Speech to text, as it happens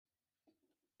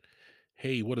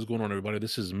Hey, what is going on, everybody?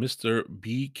 This is Mr.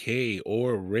 BK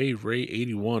or Ray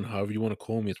 81, however you want to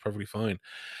call me. It's perfectly fine.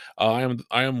 I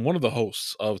am one of the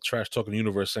hosts of Trash Talking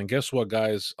Universe, and guess what,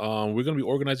 guys? We're gonna be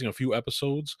organizing a few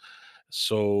episodes.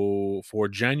 So for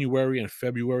January and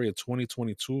February of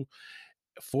 2022,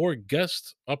 for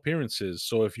guest appearances.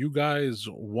 So if you guys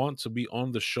want to be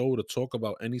on the show to talk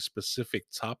about any specific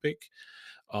topic,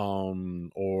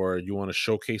 or you want to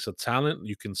showcase a talent,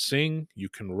 you can sing, you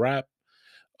can rap,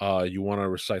 you want to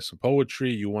recite some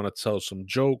poetry, you want to tell some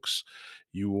jokes,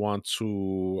 you want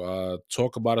to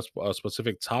talk about a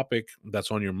specific topic that's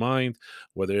on your mind,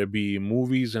 whether it be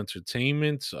movies,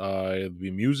 entertainment, it be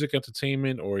music,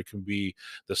 entertainment, or it can be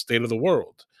the state of the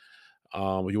world.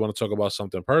 You want to talk about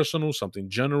something personal, something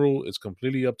general, it's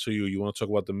completely up to you. You want to talk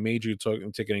about the major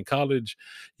you're taking in college,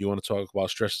 you want to talk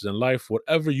about stresses in life,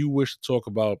 whatever you wish to talk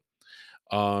about.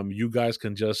 You guys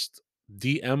can just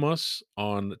DM us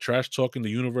on Trash Talking the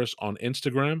Universe on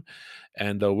Instagram,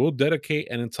 and we'll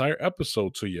dedicate an entire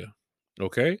episode to you.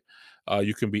 Okay,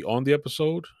 you can be on the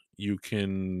episode. You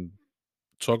can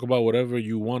talk about whatever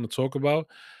you want to talk about.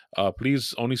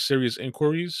 Please, only serious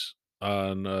inquiries.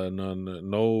 No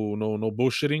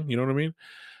bullshitting. You know what I mean?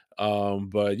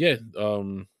 But yeah,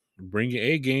 bring your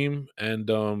A game, and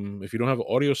if you don't have an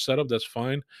audio setup, that's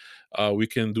fine. We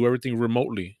can do everything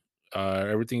remotely.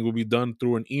 Everything will be done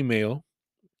through an email.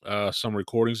 Some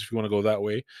recordings, if you want to go that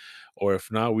way, or if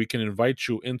not, we can invite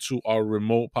you into our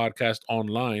remote podcast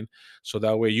online, so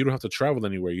that way you don't have to travel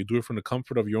anywhere. You do it from the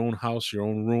comfort of your own house, your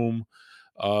own room,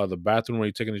 the bathroom where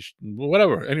you're taking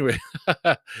whatever. Anyway,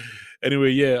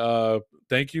 anyway, yeah.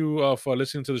 Thank you for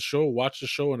listening to the show. Watch the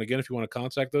show, and again, if you want to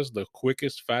contact us, the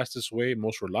quickest, fastest way,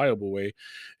 most reliable way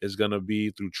is gonna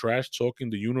be through Trash Talking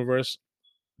the Universe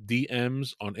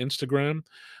DMs on Instagram,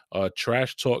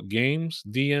 Trash Talk Games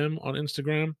DM on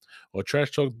Instagram, or Trash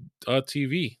Talk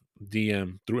TV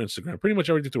DM through Instagram. Pretty much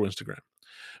everything through Instagram.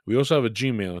 We also have a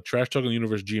Gmail, Trash Talking the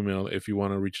Universe Gmail, if you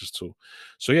want to reach us too.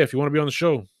 So yeah, if you want to be on the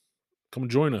show, come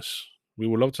join us. We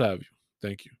would love to have you.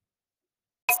 Thank you.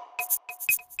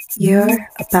 You're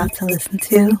about to listen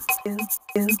to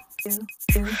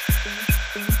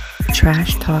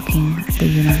Trash Talking the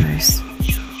Universe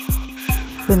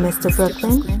with Mr.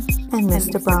 Brooklyn and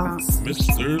Mr. Bronx.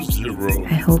 Mr. Zero.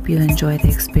 I hope you enjoy the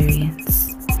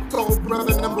experience. Soul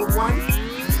brother number one.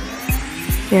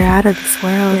 You're out of this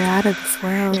world. You're out of this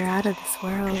world. You're out of this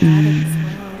world. You're out of this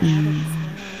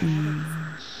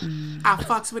world. I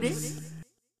fucks with it.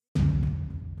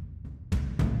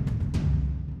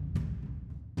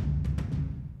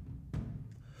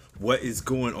 What is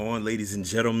going on, ladies and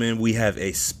gentlemen? We have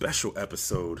a special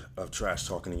episode of Trash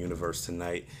Talking the Universe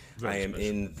tonight. I am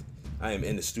in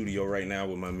the studio right now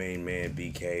with my main man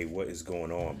BK. What is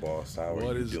going on, boss? How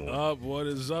are you doing? What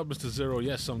is up, Mr. Zero?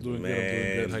 Yes, I'm doing good. I'm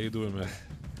doing good. How you doing, man?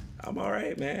 I'm all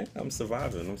right, man. I'm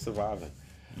surviving.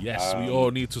 Yes, we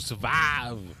all need to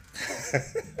survive.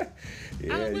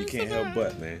 Yeah, you can't help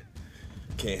but, man.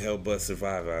 Can't help but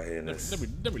survive out here in this.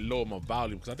 Let me lower my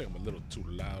volume because I think I'm a little too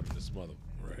loud in this mother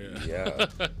right here.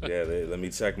 Yeah. Let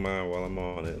me check mine while I'm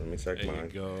on it. Let me check mine. There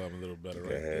you go. I'm a little better Go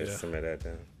right ahead, there.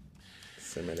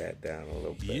 simmer that down a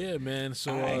little bit. Yeah, man.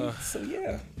 So,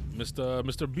 yeah.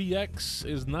 Mr. BX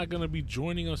is not gonna be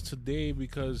joining us today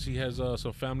because he has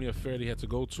some family affair that he had to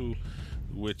go to.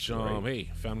 Which, Right. hey,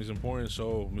 family's important.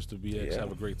 So, Mr. BX, Yeah.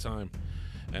 have a great time,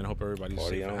 and hope everybody's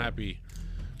Party safe and on. happy.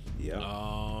 Yeah.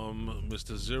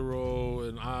 Mr. Zero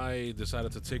and I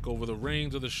decided to take over the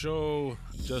reins of the show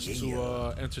just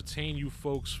to entertain you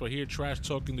folks for here, Trash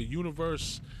Talking the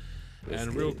Universe. Let's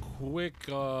And get real it. quick,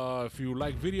 if you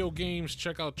like video games,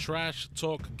 check out Trash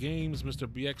Talk Games. Mr.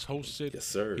 BX hosts it. Yes,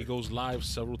 sir. He goes live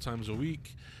several times a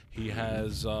week. He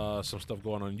has some stuff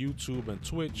going on YouTube and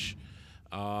Twitch.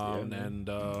 man.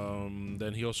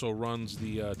 Then he also runs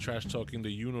the Trash Talking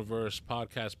the Universe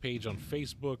podcast page on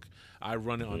Facebook. I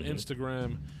run it on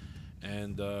Instagram,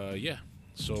 and yeah.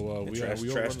 So we Trash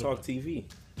run Talk TV.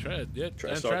 Trash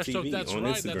Trash Talk Talk TV That's on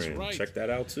right. Instagram. That's right. Check that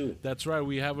out too. That's right.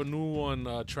 We have a new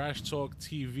one. Trash Talk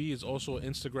TV is also an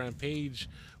Instagram page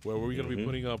where we're going to be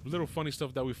putting up little funny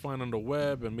stuff that we find on the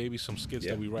web and maybe some skits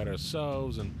Yeah. that we write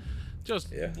ourselves and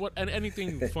just Yeah.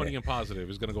 anything funny and positive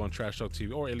is going to go on Trash Talk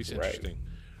TV, or at least Right. interesting.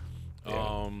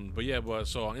 Yeah. But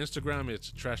so on Instagram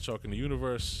it's Trash Talk in the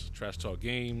Universe, Trash Talk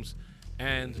Games,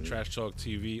 and Trash Talk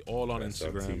TV, all on Trash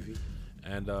Talk Instagram. TV.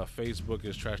 And Facebook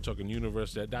is Trash Talking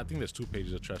Universe. I think there's two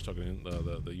pages of Trash Talking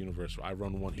the Universe. I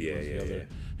run one, he runs the other. Yeah.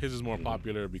 His is more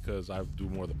popular because I do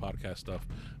more of the podcast stuff.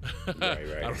 Right.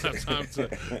 I don't have time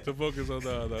to focus on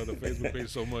the Facebook page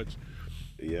so much.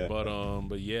 Yeah.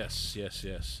 But yes.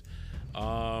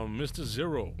 Mr.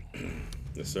 Zero,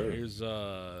 Yes, sir. here's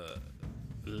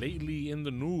lately in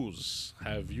the news,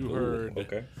 have you heard?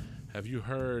 Okay. Have you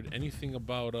heard anything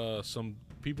about some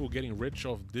people getting rich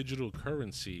off digital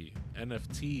currency,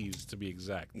 NFTs to be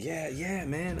exact? Yeah,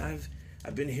 man.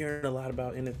 I've been hearing a lot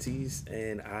about NFTs,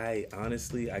 and I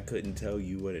honestly couldn't tell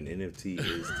you what an NFT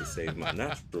is to save my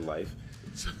natural life.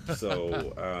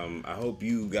 So I hope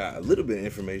you got a little bit of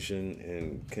information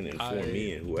and can inform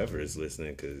me and whoever is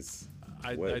listening, because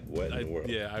what in the world?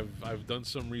 Yeah, I've done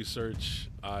some research.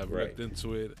 I've looked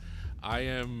into it.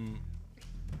 I'm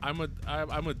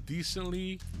a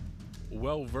decently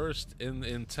well versed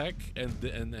in tech and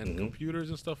computers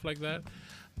and stuff like that,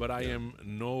 but I am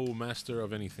no master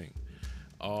of anything.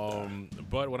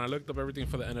 But when I looked up everything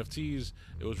for the NFTs,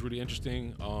 it was really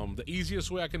interesting. The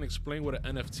easiest way I can explain what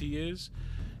an NFT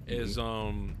is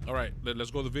all right,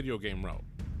 let's go the video game route.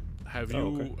 Have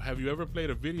you ever played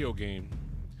a video game?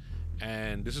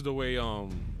 And this is the way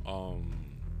Mr.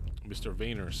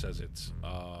 Vayner says it.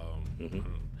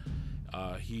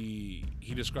 He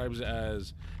describes it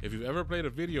as, if you've ever played a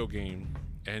video game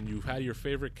and you've had your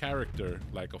favorite character,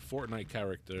 like a Fortnite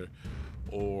character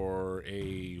or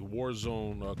a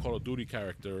Warzone Call of Duty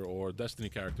character or Destiny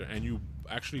character, and you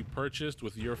actually purchased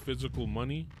with your physical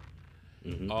money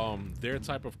their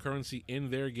type of currency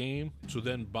in their game to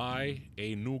then buy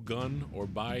a new gun or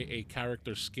buy a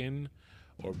character skin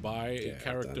or buy a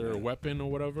character weapon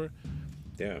or whatever.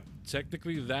 Yeah.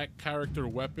 Technically, that character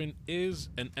weapon is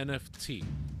an NFT.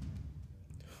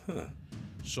 Huh.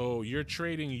 So you're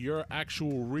trading your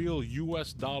actual real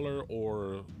US dollar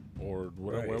or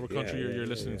whatever country you're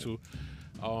listening to,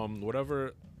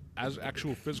 whatever as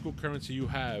actual physical currency you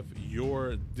have,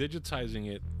 you're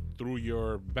digitizing it through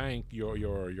your bank,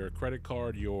 your credit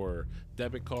card, your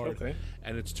debit card,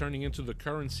 and it's turning into the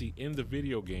currency in the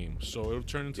video game. So it'll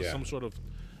turn into some sort of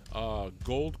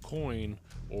gold coin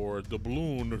or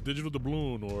doubloon or digital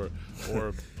doubloon or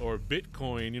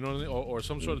Bitcoin, you know what I mean? Or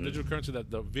some sort of digital currency that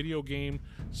the video game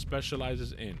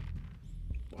specializes in.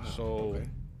 Wow.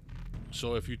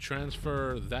 So if you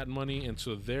transfer that money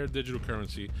into their digital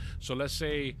currency, so let's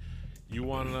say you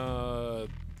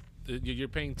you're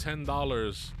paying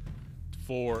 $10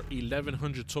 for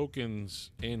 1,100 tokens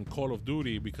in Call of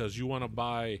Duty because you want to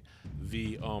buy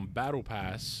the battle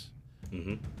pass.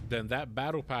 Then that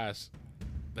battle pass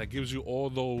that gives you all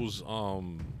those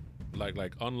like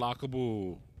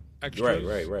unlockable extras,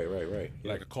 right.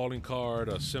 Like a calling card,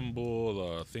 a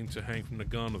symbol, a thing to hang from the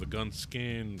gun, or the gun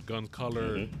skin, gun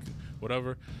color,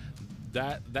 whatever.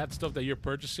 That stuff that you're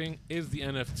purchasing is the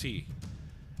NFT,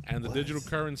 and the digital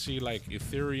currency like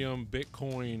Ethereum,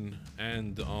 Bitcoin,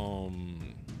 and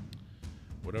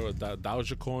whatever,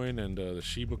 Dogecoin and the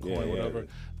Shiba coin, whatever.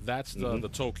 That's the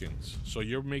tokens. So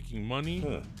you're making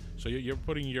money. So you're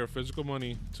putting your physical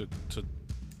money to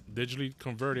digitally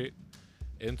convert it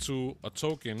into a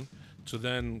token to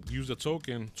then use the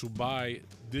token to buy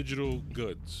digital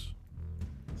goods.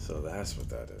 So that's what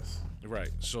that is.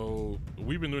 Right. So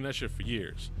we've been doing that shit for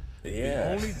years.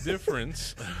 Yeah.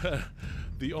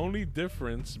 The only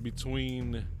difference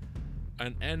between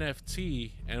an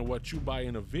NFT and what you buy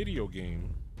in a video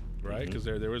game, right? Because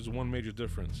there is one major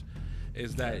difference,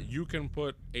 is that you can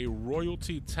put a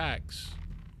royalty tax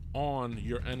on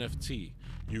your NFT.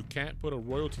 You can't put a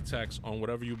royalty tax on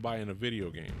whatever you buy in a video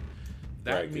game.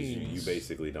 That means you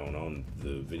basically don't own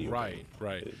the video game.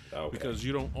 Right. Because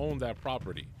you don't own that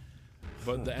property.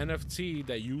 But the NFT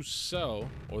that you sell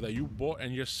or that you bought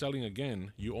and you're selling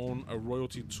again, you own a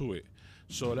royalty to it.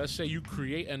 So let's say you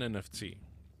create an NFT,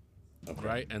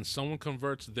 right? And someone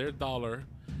converts their dollar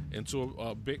into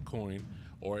a Bitcoin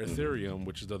or Ethereum,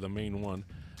 which is the main one,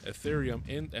 Ethereum,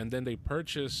 and then they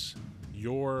purchase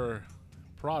your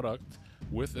product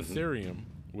with Ethereum,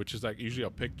 which is like usually a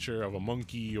picture of a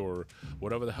monkey or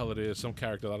whatever the hell it is, some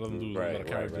character that doesn't do a lot of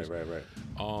characters. Right.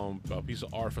 A piece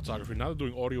of art, photography. Now they're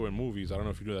doing audio and movies. I don't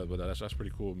know if you do that, but that's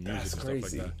pretty cool. Music and stuff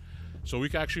like that. So we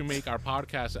can actually make our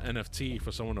podcast an NFT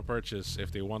for someone to purchase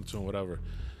if they want to and whatever.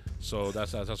 So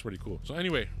that's pretty cool. So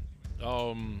anyway,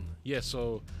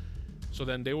 so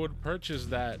then they would purchase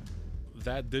that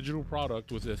digital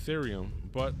product with Ethereum,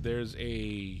 but there's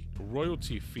a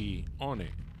royalty fee on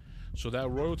it. So that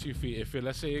royalty fee, if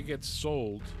let's say it gets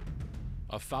sold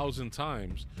 1,000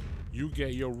 times, you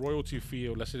get your royalty fee.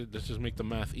 Let's just make the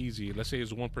math easy. Let's say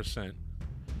it's 1%.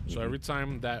 So every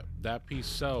time that piece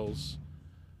sells,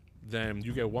 then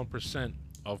you get 1%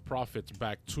 of profits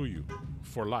back to you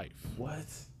for life. What?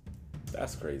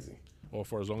 That's crazy. Or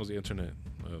for as long as the internet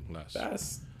lasts.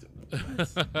 That's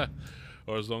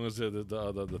or as long as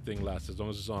the thing lasts, as long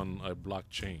as it's on a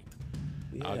blockchain.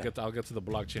 Yeah. I'll get to the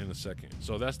blockchain in a second.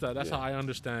 So that's how I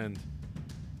understand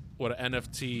what an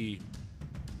NFT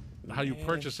how you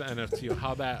purchase an NFT, or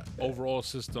how that overall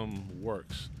system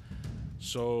works.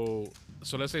 So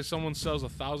let's say someone sells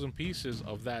 1,000 pieces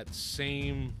of that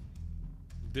same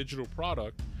digital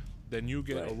product, then you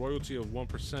get a royalty of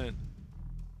 1%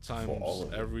 times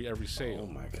every sale.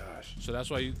 Oh my gosh! So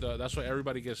that's why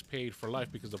everybody gets paid for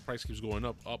life, because the price keeps going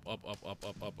up.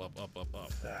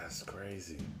 That's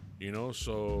crazy. You know,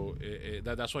 so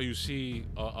that's why you see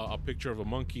a picture of a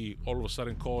monkey all of a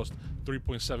sudden cost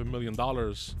 $3.7 million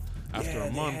after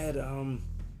a month. They had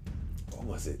what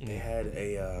was it? They had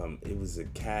it was a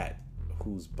cat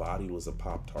whose body was a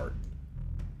Pop-Tart,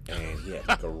 and he had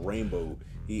like a rainbow.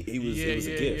 It was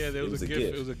a GIF. Yeah, there was a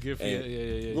GIF. It was a GIF. And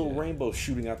Yeah. Little rainbow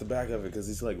shooting out the back of it because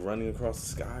he's like running across the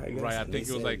sky. I guess. Right, I think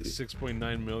it was like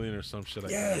 6.9 million or some shit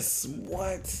like that. Yes,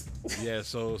 what? Yeah,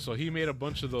 so he made a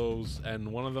bunch of those,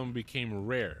 and one of them became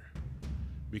rare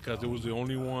because it was the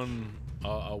only one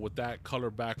with that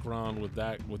color background, with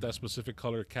that specific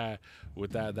color cat,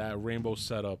 with that rainbow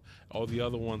setup. All the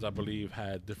other ones, I believe,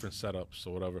 had different setups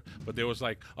or whatever. But there was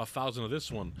like 1,000 of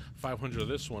this one, 500 of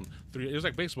this one, 3. It was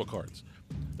like baseball cards.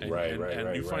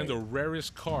 And you find the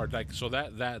rarest card, like, so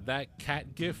that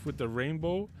cat GIF with the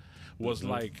rainbow was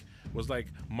like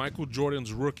Michael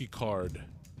Jordan's rookie card.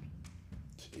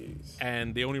 Jeez.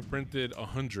 And they only printed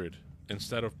 100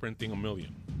 instead of printing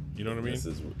 1,000,000. You know what I mean?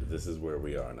 This is where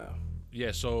we are now.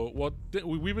 Yeah, so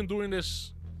we've been doing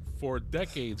this for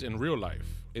decades in real life.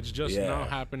 It's just now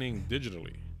happening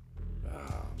digitally.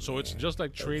 So it's just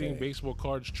like trading baseball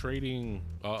cards, trading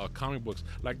comic books.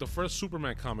 Like the first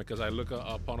Superman comic, because I look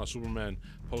upon a Superman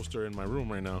poster in my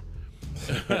room right now.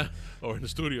 Or in the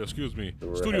studio, excuse me.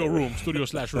 Studio/room.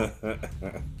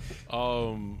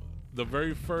 The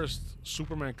very first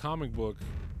Superman comic book,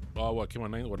 what came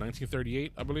out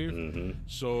 1938, I believe. Mm-hmm.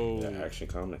 So Action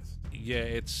Comics. Yeah,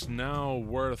 it's now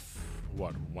worth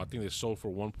what? I think they sold for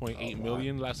 1.8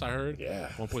 million last I heard. Yeah.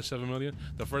 1.7 million.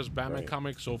 The first Batman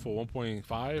comic sold for 1.5,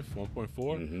 1.4.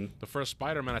 Mm-hmm. The first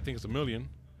Spider-Man, I think, is $1 million.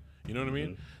 You know what I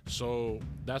mean? So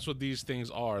that's what these things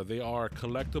are. They are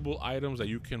collectible items that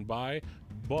you can buy,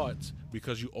 but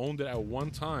because you owned it at one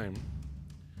time,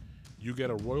 you get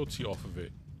a royalty off of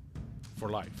it for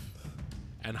life.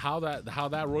 And how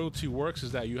that royalty works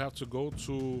is that you have to go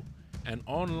to an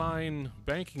online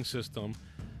banking system,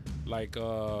 like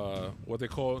what they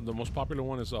call, the most popular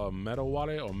one is a Meta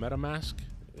Wallet or MetaMask.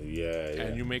 Yeah.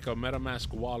 And you make a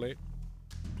MetaMask wallet.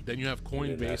 Then you have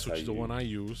Coinbase, which is the one I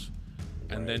use.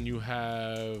 And then you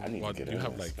have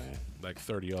like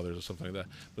 30 others or something like that.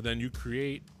 But then you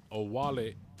create a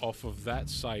wallet off of that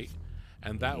site,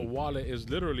 and that wallet is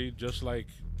literally just like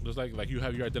you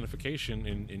have your identification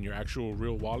in your actual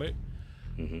real wallet.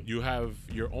 Mm-hmm. You have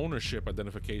your ownership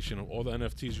identification of all the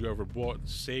NFTs you ever bought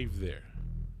saved there.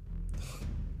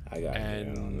 I got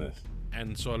you on this.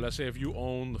 And so let's say if you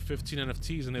own 15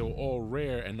 NFTs and they were all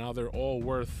rare and now they're all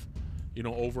worth,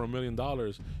 over $1 million,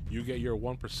 you get your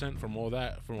 1% from all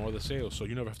the sales. So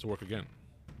you never have to work again.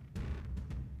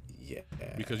 Yeah.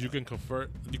 Because you can convert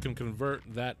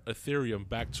that Ethereum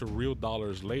back to real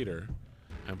dollars later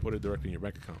and put it directly in your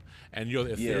bank account. And the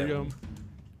Ethereum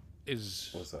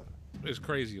is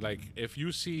crazy. Like if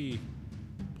you see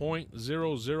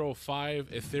 0.005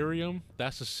 Ethereum,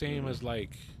 that's the same as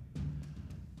like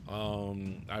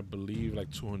I believe like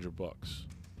 $200.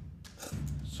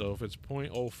 So if it's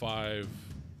 0.05,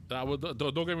 don't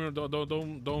get me, don't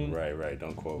right,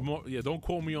 don't quote. Don't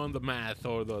quote me on the math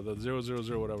or the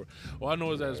 000 whatever. All I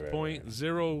know is that it's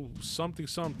 0.0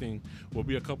 something will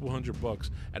be a couple $100,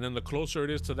 and then the closer it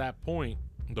is to that point,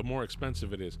 the more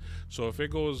expensive it is. So if it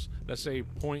goes, let's say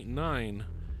 0.9,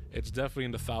 it's definitely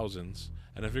in the thousands,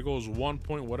 and if it goes 1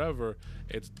 point whatever,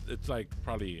 it's like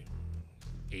probably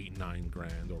 8-9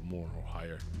 grand or more or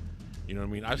higher. You know what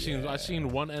I mean? I've seen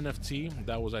one NFT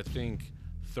that was, I think,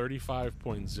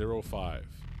 35.05.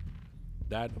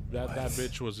 That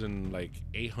bitch was in like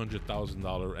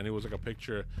 $800,000, and it was like a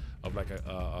picture of like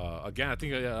again I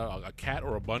think a cat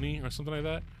or a bunny or something like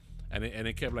that, and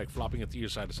it kept like flopping its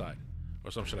ears side to side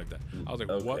or some shit like that. I was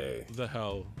like, what the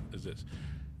hell is this?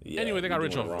 Yeah, anyway, they got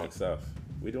rich off the wrong stuff.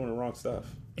 We're doing the wrong stuff.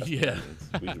 Yeah.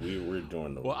 we're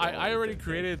doing the. Well, I already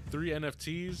created 3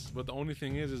 NFTs, but the only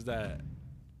thing is that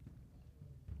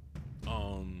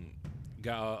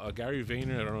Gary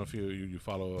Vayner, I don't know if you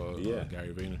follow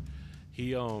Gary Vayner.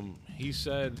 He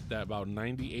said that about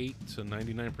 98 to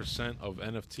 99% of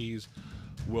NFTs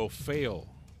will fail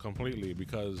completely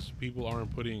because people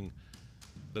aren't putting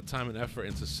the time and effort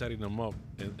into setting them up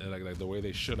and like the way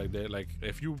they should. Like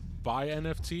if you buy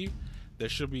NFT, there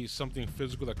should be something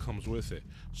physical that comes with it.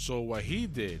 So what he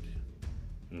did,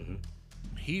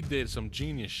 he did some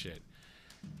genius shit.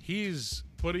 he's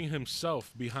putting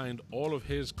himself behind all of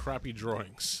his crappy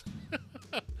drawings.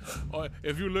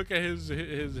 If you look at his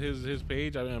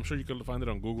page, I mean, I'm sure you can find it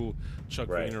on Google, Chuck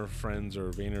Vayner Friends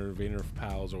or Vayner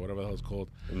Pals or whatever the hell it's called.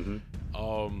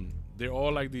 They're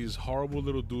all like these horrible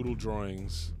little doodle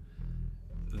drawings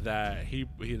that he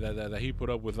put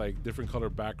up with like different color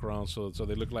backgrounds, so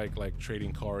they look like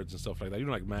trading cards and stuff like that. You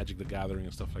know, like Magic the Gathering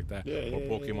and stuff like that, or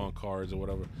Pokemon cards or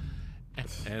whatever.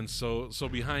 And so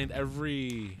behind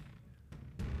every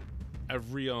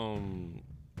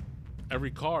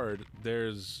card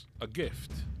there's a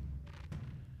gift.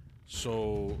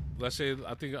 So let's say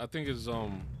I think it's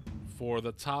for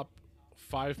the top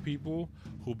 5 people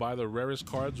who buy the rarest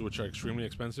cards, which are extremely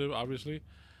expensive, obviously,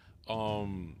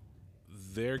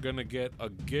 they're gonna get a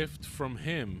gift from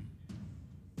him,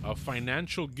 a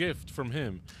financial gift from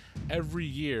him every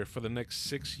year for the next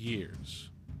 6 years.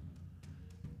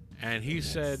 And he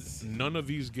said none of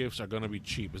these gifts are gonna be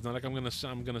cheap. It's not like I'm gonna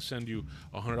send you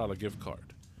 $100 gift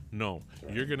card. No,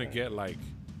 you're gonna get like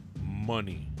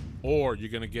money, or you're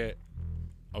gonna get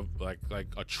like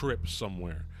a trip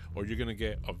somewhere, or you're gonna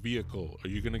get a vehicle, or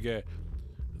you're gonna get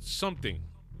something.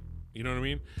 You know what I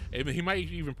mean? And he might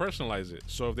even personalize it.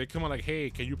 So if they come out like, hey,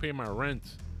 can you pay my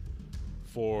rent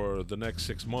for the next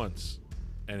 6 months?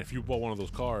 And if you bought one of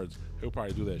those cards, he'll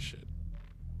probably do that shit.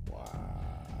 Wow.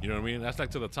 You know what I mean? That's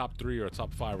like to the top 3 or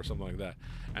top 5 or something like that.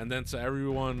 And then to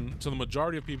the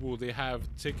majority of people, they have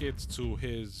tickets to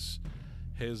his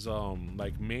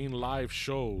like main live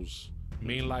shows,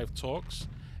 main live talks.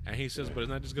 And he says, but it's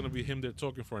not just gonna be him there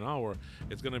talking for an hour.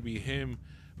 It's gonna be him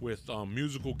with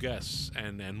musical guests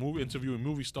and interviewing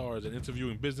movie stars and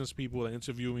interviewing business people and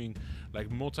interviewing like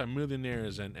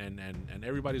multimillionaires and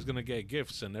everybody's gonna get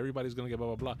gifts and everybody's gonna get blah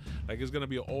blah blah. Like it's gonna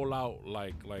be all out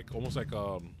like almost like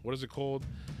what is it called?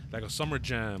 Like a summer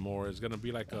jam, or it's gonna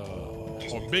be like or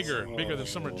bigger than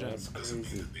summer jam.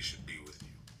 They should be with you.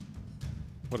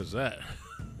 What is that?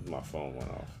 My phone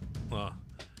went off.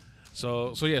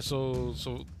 So that's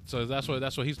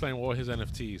what he's playing with all his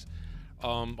NFTs.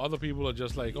 Other people are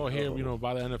just like, oh, here,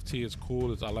 buy the NFT, it's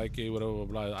cool, I like it, whatever, blah,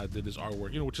 blah, I did this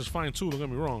artwork, which is fine too, don't get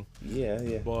me wrong.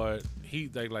 Yeah. But he,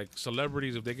 like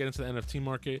celebrities, if they get into the NFT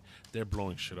market, they're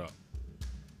blowing shit up.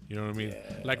 You know what I mean?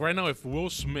 Yeah. Like right now, if Will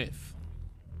Smith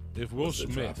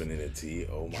dropping NFT,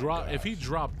 oh my God. If he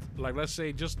dropped, like, let's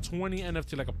say just 20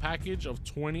 NFT, like a package of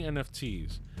 20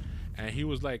 NFTs, and he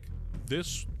was like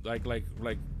this, like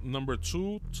number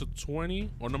 2 to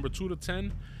 20 or number 2 to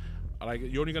 10, like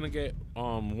you're only gonna get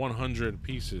 100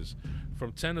 pieces.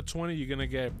 From 10 to 20, you're gonna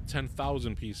get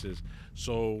 10,000 pieces.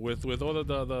 So with all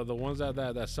the ones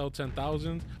that sell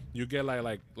 10,000, you get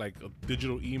like a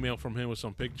digital email from him with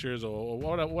some pictures or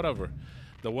whatever.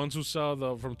 The ones who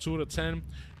sell from 2 to 10,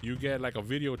 you get like a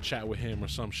video chat with him or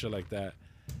some shit like that.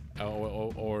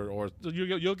 Or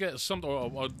you'll get some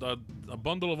or a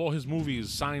bundle of all his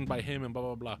movies signed by him and blah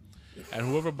blah blah. And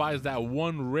whoever buys that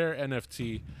one rare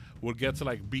NFT will get to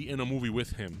like be in a movie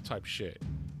with him type shit.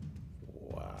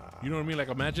 Wow. You know what I mean? Like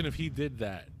imagine if he did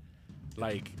that.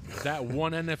 Like that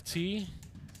one NFT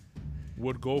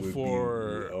would go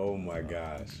for oh my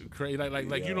gosh. Crazy,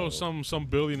 like some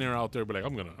billionaire out there be like, I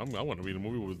want to be in a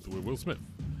movie with Will Smith.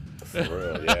 For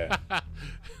real, yeah.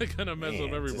 Gonna mess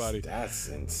up everybody. That's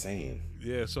insane.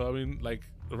 Yeah, so I mean, like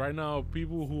right now,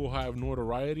 people who have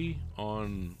notoriety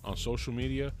on social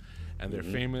media and they're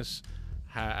famous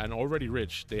and already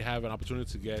rich, they have an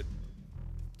opportunity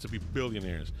to be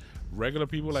billionaires. Regular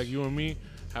people like you and me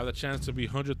have the chance to be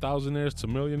 100,000aires to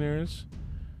millionaires.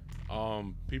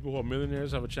 People who are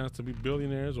millionaires have a chance to be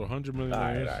billionaires or 100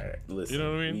 millionaires. All right. Listen, you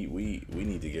know what I mean? We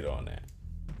need to get on that.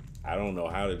 I don't know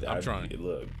how to. I'm trying.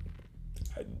 Look,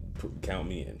 count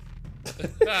me in,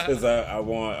 because I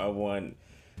want.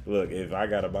 Look, if I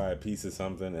gotta buy a piece of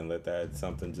something and let that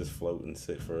something just float and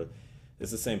sit for,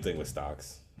 it's the same thing with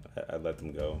stocks. I let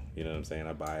them go. You know what I'm saying?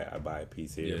 I buy a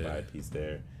piece here, buy a piece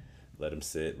there. Let them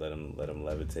sit, let them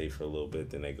levitate for a little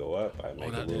bit, then they go up. I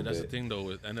make a little that's bit. the thing though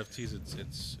with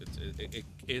NFTs.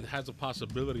 It has a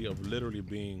possibility of literally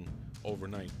being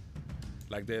overnight.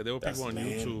 Like there were people on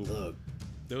YouTube. Look,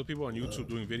 there were people on YouTube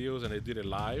doing videos and they did it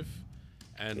live.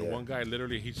 And one guy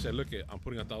literally, he said, "Look, I'm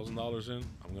putting $1,000 in.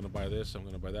 I'm gonna buy this. I'm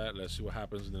gonna buy that. Let's see what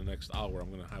happens in the next hour.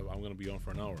 I'm gonna be on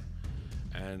for an hour."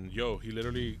 And he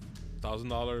literally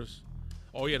 $1,000.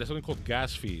 Oh yeah, there's something called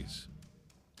gas fees.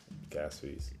 Gas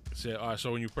fees.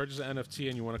 So when you purchase an NFT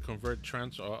and you want to convert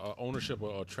ownership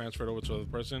or transfer it over to another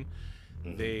person,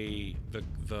 the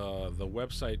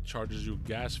website charges you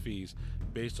gas fees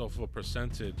based off of a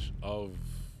percentage of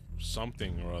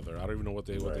something or other. I don't even know what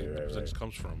the percentage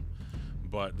comes from,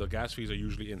 but the gas fees are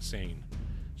usually insane.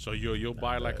 So you'll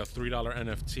buy like a $3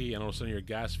 NFT, and all of a sudden your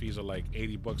gas fees are like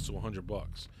 $80 to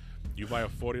 $100. You buy a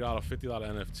 $40, $50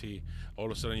 NFT, all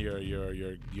of a sudden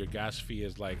your gas fee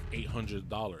is like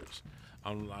 $800.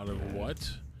 I'm like, what?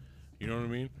 You know what I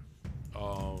mean?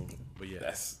 But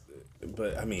yeah,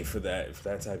 but I mean, for that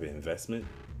type of investment,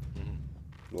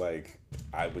 like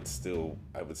I would still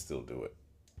do it.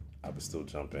 I would still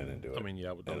jump in and do it. I mean, yeah,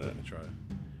 I would definitely try it.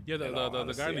 Yeah, the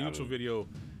guy in the YouTube video,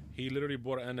 he literally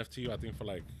bought an NFT, I think for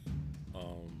like,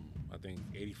 I think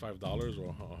 $85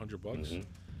 or $100,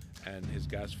 and his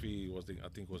gas fee was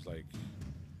like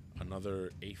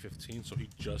another $815. So he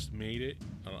just made it,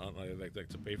 like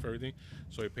to pay for everything.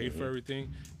 So he paid for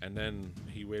everything, and then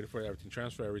he waited for everything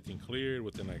transfer, everything cleared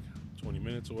within like 20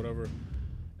 minutes or whatever,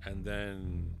 and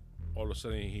then all of a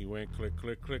sudden he went click.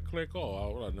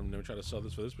 Oh, let me try to sell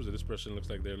this for this person. This person looks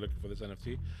like they're looking for this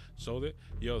NFT. Sold it.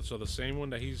 So the same one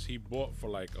that he bought for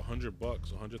like $100,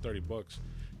 $130,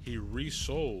 he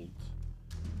resold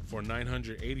for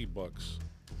 $980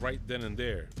 right then and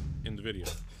there in the video.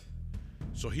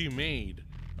 So he made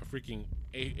a freaking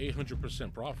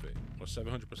 800% profit or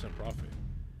 700% profit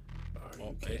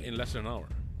in less than an hour.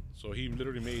 So he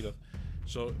literally made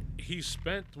so he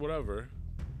spent whatever.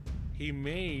 He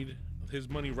made his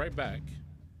money right back,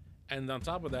 and on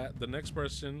top of that, the next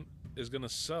person is gonna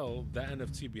sell that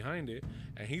NFT behind it,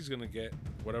 and he's gonna get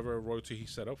whatever royalty he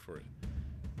set up for it.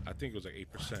 I think it was like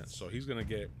 8%. So he's gonna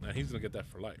get that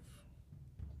for life.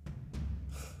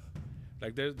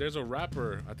 Like there's a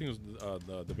rapper, I think it was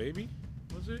the Baby,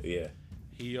 was it? Yeah.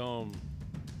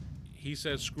 He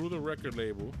said, screw the record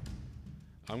label.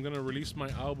 I'm gonna release my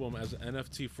album as an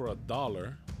NFT for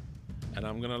 $1. And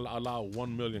I'm gonna allow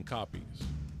 1 million copies.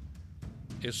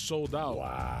 It's sold out.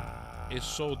 Wow. It's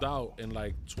sold out in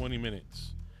like 20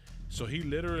 minutes. So he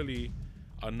literally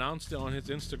announced it on his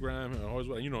Instagram, and always,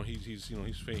 he's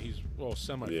well,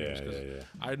 semi-famous. Yeah.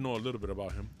 I know a little bit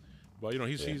about him, but he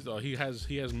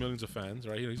has millions of fans,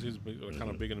 right? He's kind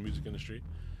of big in the music industry.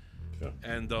 Yeah.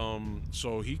 And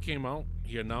so he came out,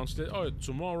 he announced it. Oh,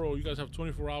 tomorrow you guys have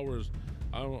 24 hours.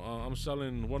 I'm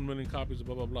selling 1 million copies of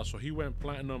blah, blah, blah. So he went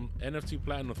platinum, NFT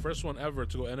platinum, the first one ever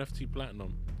to go NFT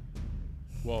platinum.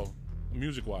 Well,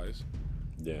 music-wise.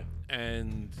 Yeah.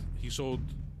 And he sold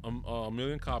a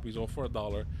million copies, all for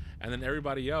 $1. And then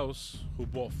everybody else who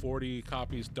bought 40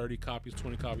 copies, 30 copies,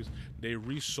 20 copies, they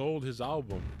resold his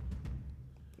album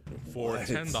for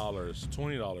 $10, $20,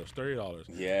 $30.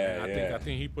 Yeah, and I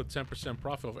think he put 10%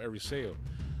 profit off every sale.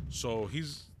 So he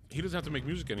doesn't have to make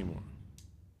music anymore.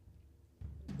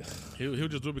 He'll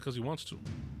just do it because he wants to,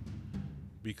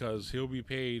 because he'll be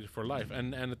paid for life.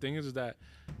 And the thing is that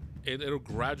it'll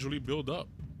gradually build up,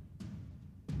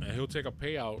 and he'll take a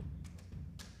payout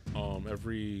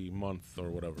every month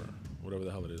or whatever the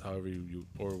hell it is, however you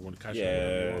or when cash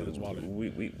out his wallet.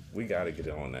 We gotta get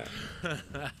on that.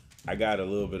 I got a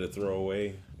little bit of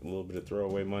throwaway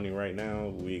money right now.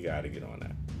 We gotta get on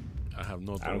that. I have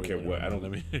no. I don't care what. Let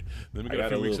me get a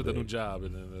few weeks at the new job,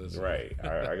 and then right.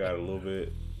 I got a little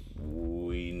bit.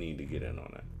 We need to get in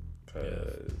on that.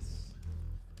 Cause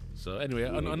so anyway,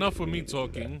 enough of me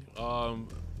talking.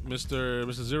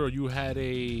 Mr. Zero, you had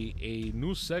a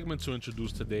new segment to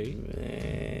introduce today,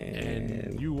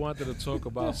 and you wanted to talk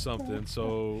about something.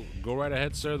 So go right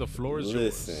ahead, sir. The floor is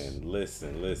yours.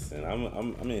 Listen.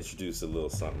 I'm gonna introduce a little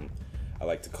something I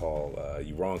like to call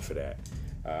 "You Wrong for That."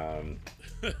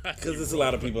 Because there's a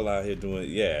lot of people out here doing,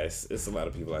 it's a lot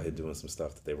of people out here doing some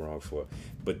stuff that they're wrong for.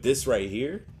 But this right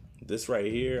here,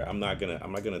 I'm not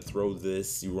gonna throw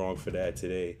this "you wrong for that"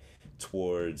 today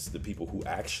towards the people who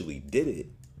actually did it.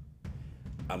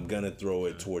 I'm gonna throw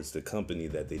it towards the company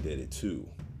that they did it to.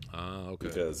 Okay.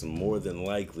 Because more than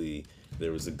likely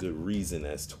there was a good reason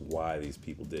as to why these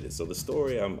people did it. So the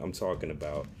story I'm talking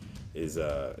about is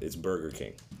it's Burger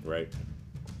King, right?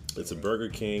 It's a Burger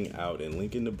King out in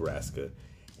Lincoln, Nebraska,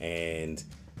 and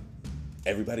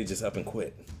everybody just up and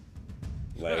quit.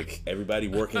 Like, everybody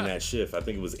working that shift, I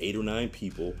think it was 8 or 9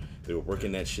 people, they were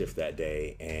working that shift that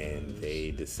day, and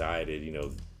they decided,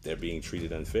 they're being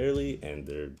treated unfairly, and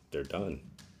they're done.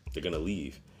 They're gonna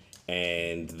leave.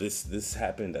 And this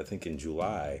happened, I think, in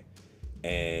July,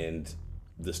 and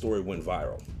the story went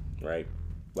viral, right?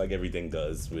 Like everything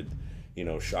does with,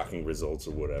 shocking results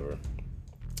or whatever.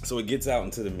 So it gets out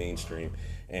into the mainstream,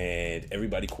 and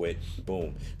everybody quit.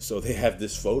 Boom. So they have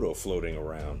this photo floating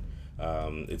around.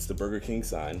 It's the Burger King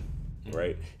sign,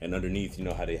 right? And underneath,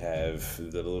 how they have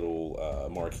the little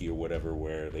marquee or whatever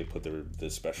where they put the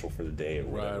special for the day or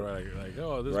whatever. Right. Like,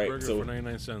 this burger for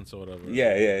 99 cents or whatever.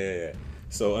 Yeah.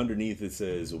 So underneath it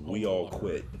says, "We all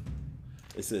quit."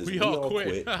 It says, "We all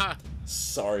quit."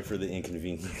 Sorry for the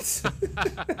inconvenience.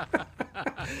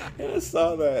 And I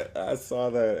saw that,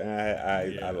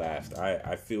 and I laughed.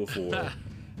 I feel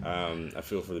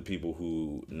for the people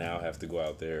who now have to go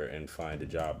out there and find a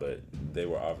job, but they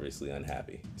were obviously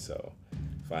unhappy. So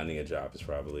finding a job is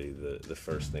probably the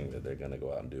first thing that they're gonna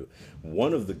go out and do.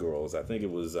 One of the girls, I think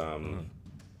it was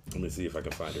let me see if I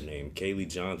can find her name. Kaylee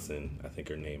Johnson, I think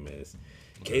her name is.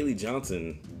 Kaylee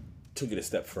Johnson took it a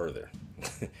step further.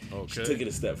 Okay. She took it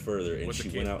a step further, and she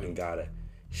went out and got a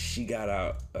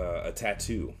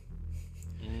tattoo.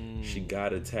 She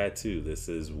got a tattoo that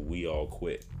says "We all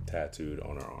quit" tattooed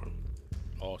on her arm.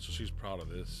 Oh, so she's proud of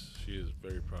this. She is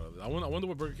very proud of this. I wonder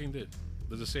what Burger King did.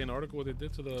 Does it say in the article what they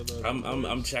did to the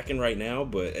I'm checking right now,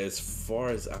 but as far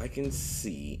as I can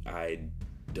see, I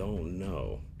don't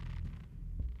know.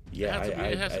 Yeah,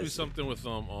 it has to be something with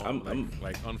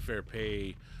like unfair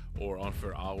pay or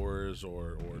unfair hours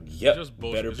or just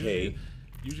bullshit. Better pay.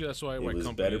 Usually that's why it white was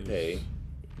companies better pay,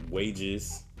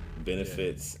 wages,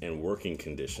 benefits, and working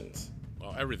conditions.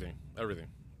 Oh, everything.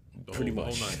 Pretty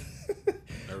much. The whole nine.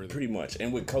 Everything. Pretty much.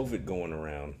 And with COVID going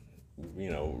around,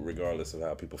 regardless of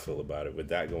how people feel about it, with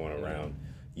that going around,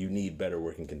 you need better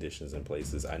working conditions in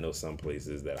places. I know some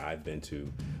places that I've been to,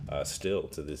 still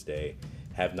to this day,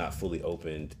 have not fully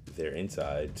opened their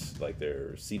insides, like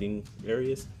their seating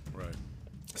areas. Right.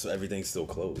 So everything's still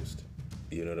closed.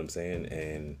 You know what I'm saying?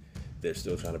 And they're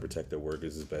still trying to protect their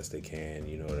workers as best they can.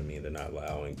 You know what I mean? They're not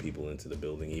allowing people into the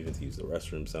building, even to use the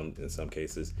restroom in some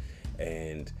cases,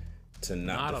 and to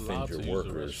not defend your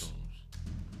workers.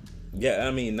 Yeah,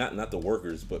 I mean, not the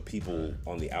workers, but people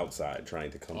on the outside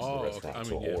trying to come to the restaurant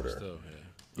to order.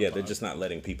 Still, they're just not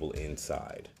letting people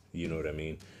inside. You know what I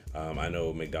mean? I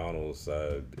know McDonald's,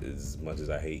 as much as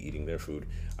I hate eating their food,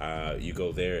 you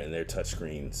go there and their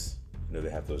touchscreens, they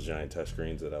have those giant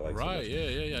touchscreens that I like so much. Right,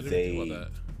 yeah. I didn't think about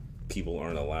that. People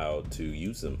aren't allowed to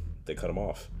use them. They cut them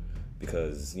off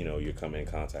because, you're coming in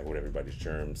contact with everybody's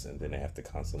germs, and then they have to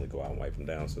constantly go out and wipe them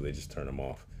down, so they just turn them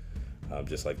off.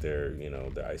 Just like their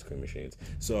ice cream machines.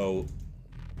 So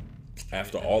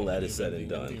after all that is said and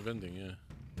done, vending, yeah.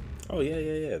 Oh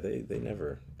yeah. They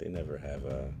never have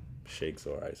shakes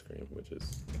or ice cream, which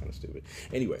is kind of stupid.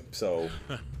 Anyway, so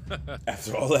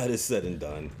after all that is said and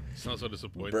done, sounds so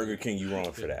disappointing. Burger King, you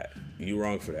wrong for that. You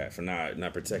wrong for that, for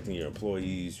not protecting your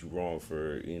employees. You wrong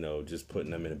for just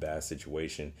putting them in a bad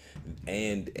situation,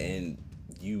 and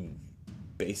you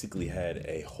basically had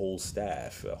a whole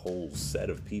staff, a whole set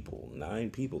of people,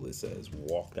 9 people, it says,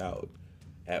 walked out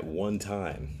at one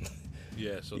time.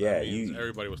 Yeah, so that means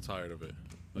everybody was tired of it.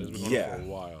 It's been going on for a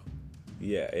while.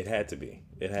 Yeah, it had to be.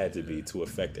 It had to be to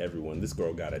affect everyone. This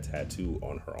girl got a tattoo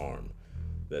on her arm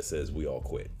that says "We all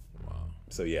quit." Wow.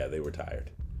 So yeah, they were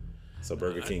tired. So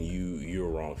Burger King, you're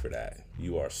wrong for that.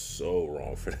 You are so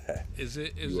wrong for that. Is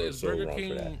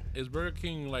Burger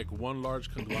King like one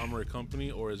large conglomerate company,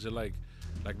 or is it like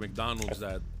McDonald's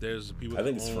that there's people that I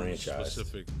think it's own franchised.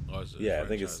 specific? I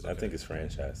think it's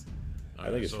franchised. I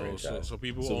think it's franchised. So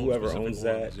people so own whoever specific owns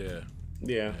that, ones,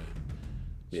 yeah.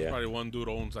 So probably one dude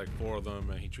owns like 4 of them,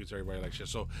 and he treats everybody like shit.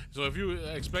 So if you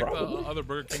expect other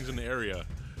Burger Kings in the area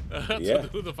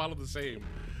to follow the same,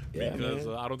 because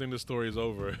I don't think the story is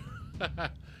over.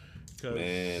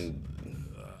 Man,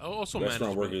 also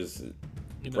restaurant management. Workers.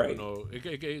 You never know.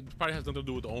 It probably has nothing to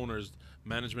do with the owners.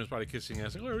 Management's probably kissing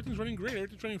ass, like, "Oh, everything's running great,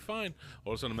 everything's running fine."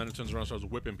 All of a sudden, the manager turns around and starts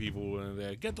whipping people, and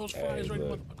they're "Get those fries right,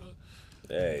 motherfucker."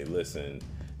 Hey, listen.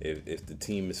 If the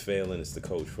team is failing, it's the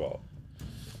coach's fault.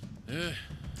 Yeah.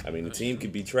 I mean, the team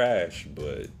could be trash,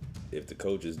 but if the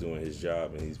coach is doing his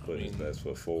job and he's putting his best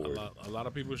foot forward, a lot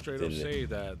of people straight up say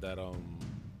that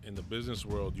in the business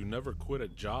world, you never quit a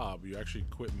job; you actually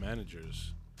quit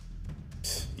managers.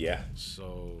 Yeah.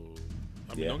 So,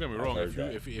 I mean, don't get me wrong.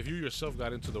 If you yourself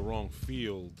got into the wrong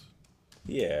field,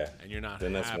 and you're not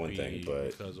then happy that's one thing,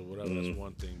 but because of whatever, that's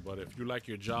one thing. But if you like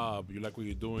your job, you like what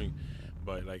you're doing,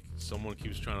 but like someone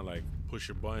keeps trying to like push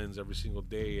your buttons every single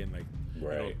day, and like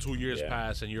 2 years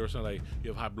pass, and you're also like you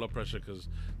have high blood pressure because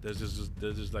there's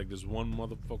this one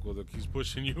motherfucker that keeps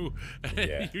pushing you,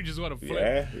 and you just want to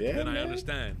flip. Then I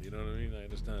understand. You know what I mean? I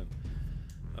understand.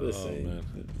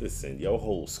 Listen, your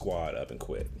whole squad up and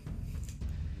quit.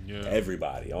 Yeah.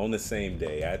 Everybody on the same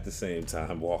day at the same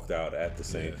time walked out at the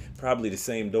same, probably the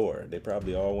same door. They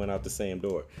probably all went out the same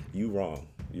door. You wrong.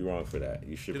 You wrong for that.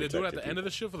 You should. Did they do it at the end of the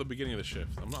shift or the beginning of the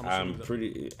shift?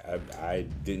 I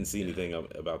didn't see anything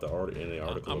about the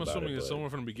article. I'm assuming it's somewhere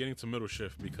from the beginning to middle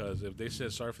shift, because if they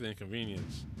said sorry for the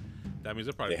inconvenience, that means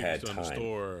they're probably still in the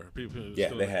store. People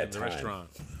still they had in the time. restaurant.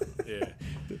 Yeah.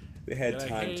 They had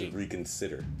time to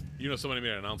reconsider. You know, somebody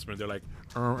made an announcement. They're like,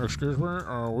 "Excuse me,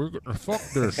 we're gonna fuck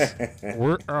this.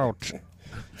 We're out."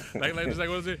 It's like,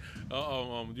 what is it?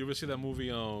 You ever see that movie?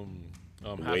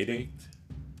 Half Waiting? Baked.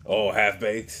 Oh, Half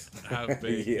Baked. Half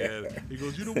Baked. Yeah. Yeah. He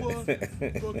goes, you know what?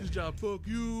 Fuck this job. Fuck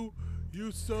you.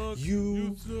 You suck.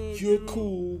 You suck. you're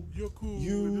cool. You're cool.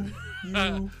 You.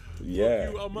 Yeah.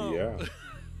 you, I'm out. Yeah.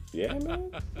 Yeah,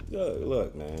 man.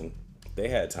 Look, man. They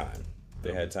had time.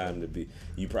 They had time to be.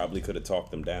 You probably could have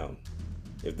talked them down.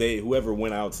 If whoever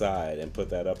went outside and put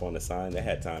that up on the sign, they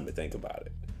had time to think about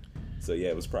it. So yeah,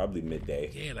 it was probably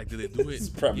midday. Yeah, like did they do it? It's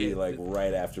probably like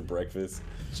right after breakfast.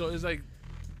 So it's like,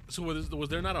 so was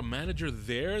there not a manager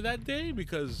there that day?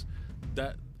 Because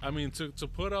that, I mean, to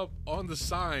put up on the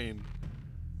sign,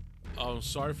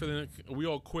 sorry for we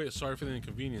all quit. Sorry for the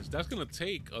inconvenience. That's gonna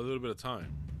take a little bit of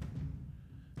time.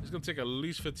 It's gonna take at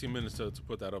least 15 minutes to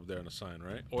put that up there on the sign,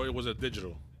 right? Or was it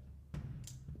digital?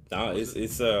 No,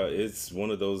 it's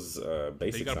one of those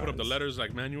basic. You gotta put up the letters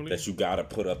like manually. That you gotta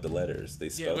put up the letters. They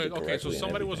spelled it correctly. Okay, so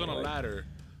somebody was on a ladder,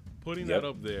 putting Yep. that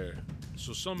up there.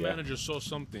 So some manager saw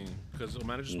something, because a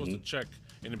manager's supposed to check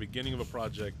in the beginning of a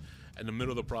project, in the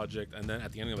middle of the project, and then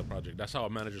at the end of the project. That's how a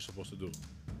manager's supposed to do.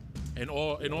 In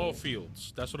all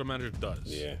fields, that's what a manager does.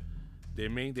 Yeah. They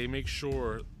make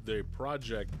sure their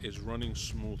project is running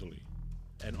smoothly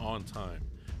and on time.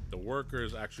 The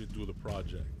workers actually do the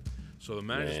project. So the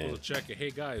manager's supposed to check it. Hey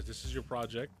guys, this is your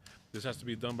project. This has to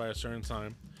be done by a certain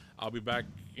time. I'll be back,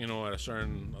 at a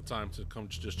certain time to come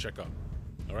just check up.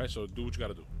 All right, so do what you got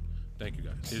to do. Thank you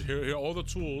guys. Here are all the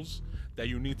tools that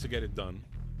you need to get it done.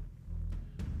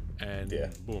 And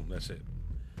boom, that's it.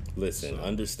 Listen,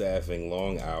 understaffing,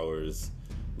 long hours,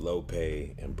 low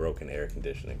pay, and broken air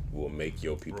conditioning will make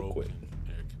your people quit.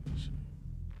 Air conditioning.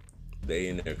 They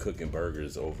in there cooking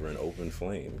burgers over an open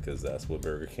flame because that's what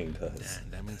Burger King does.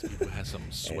 Man, that means people have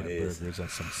some sweat burgers and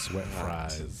some sweat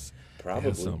fries.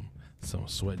 Probably. Some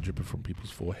sweat dripping from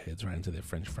people's foreheads right into their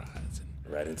French fries and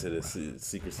right into the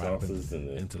secret sauces and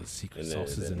into the secret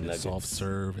sauces and the soft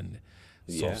serve and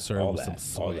yeah, soft serve with some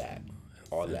sweat.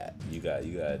 All that. You got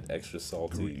extra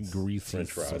salty greasy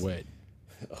French fries. sweat.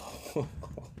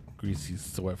 Greasy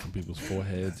sweat from people's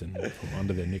foreheads and from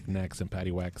under their knickknacks and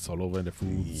paddywhacks all over their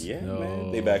foods. Yeah,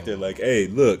 man. They back there like, hey,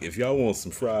 look, if y'all want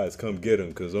some fries, come get them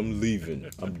because I'm leaving.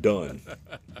 I'm done.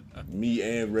 Me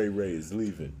and Ray Ray is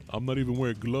leaving. I'm not even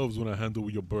wearing gloves when I handle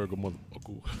your burger,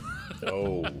 motherfucker.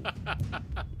 Oh.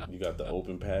 You got the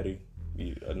open patty?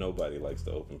 Nobody likes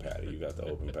the open patty. You got the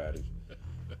open patty.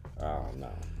 Oh,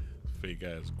 no. Fake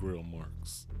ass grill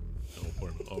marks. Don't put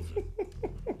an oven.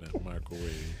 That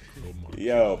microwave grill marks.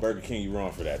 Yo, Burger King, you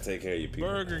wrong for that. Take care of your people.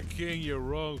 Burger King, you're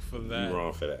wrong for that. You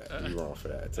wrong for that. You wrong for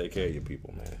that. Take care of your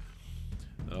people, man.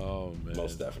 Oh man.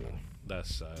 Most definitely.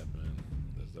 That's sad, man.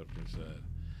 That's definitely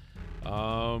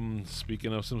sad.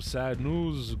 Speaking of some sad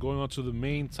news, going on to the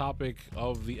main topic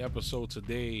of the episode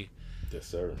today. Yes,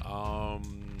 sir.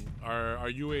 Are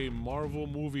you a Marvel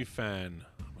movie fan?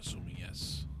 I'm assuming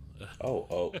yes.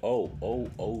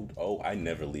 I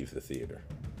never leave the theater.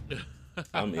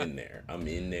 I'm in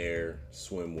there.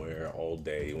 Swimwear all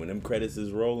day. When them credits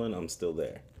is rolling, I'm still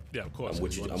there. Yeah, of course. I'm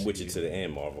with you to the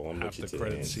end, Marvel. I'm with you to the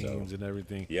credit end. scenes and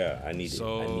everything. Yeah, I need it.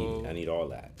 I need all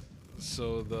that.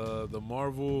 So the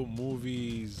Marvel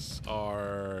movies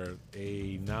are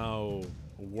now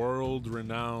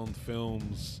world-renowned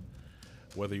films,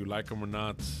 whether you like them or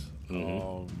not.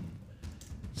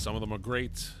 Some of them are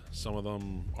great. Some of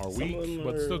them are weak,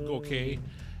 but still okay.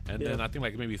 And then I think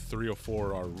like maybe 3 or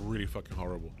 4 are really fucking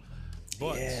horrible.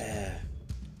 But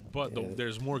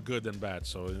there's more good than bad.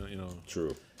 So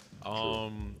True.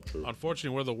 True.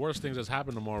 Unfortunately, one of the worst things that's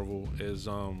happened to Marvel is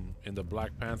in the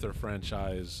Black Panther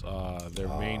franchise, their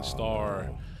main star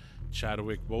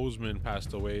Chadwick Boseman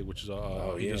passed away, which is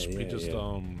he just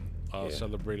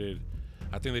celebrated.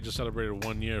 I think they just celebrated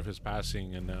 1 year of his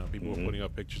passing, and people were putting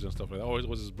up pictures and stuff like that. Oh, it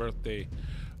was his birthday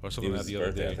or something like that the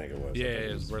other day. I think it was. Yeah,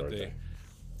 his birthday.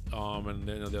 And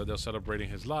then they're celebrating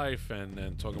his life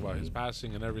and talking about his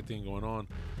passing and everything going on.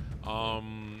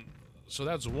 So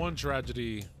that's one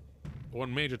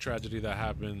major tragedy that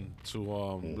happened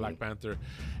to Black Panther,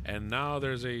 and now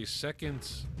there's a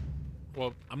second.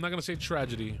 Well, I'm not gonna say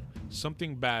tragedy.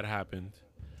 Something bad happened.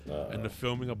 And the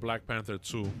filming of Black Panther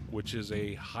 2, which is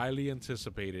a highly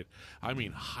anticipated,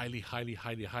 highly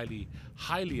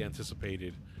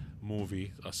anticipated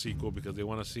movie, a sequel, because they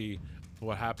want to see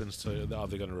what happens to, are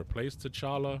they going to replace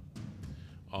T'Challa?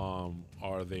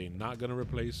 Are they not going to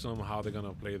replace him? How are they going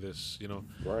to play this,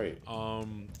 Right.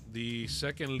 The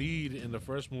second lead in the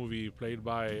first movie, played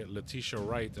by Letitia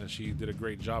Wright, and she did a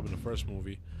great job in the first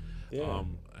movie.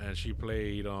 And she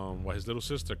played his little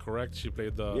sister, correct? She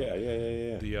played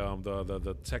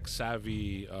the tech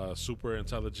savvy, super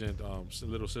intelligent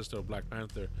little sister of Black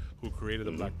Panther, who created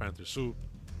the Black Panther suit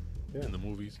in the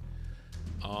movies.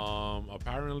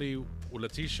 Apparently,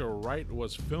 Letitia Wright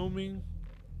was filming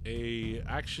a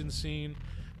action scene,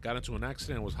 got into an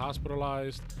accident, and was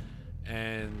hospitalized.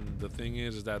 And the thing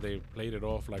is that they played it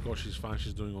off like, oh, she's fine,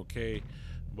 she's doing okay.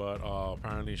 But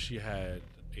apparently she had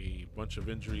a bunch of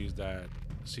injuries that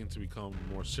seemed to become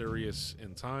more serious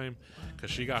in time, because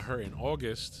she got hurt in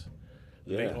August.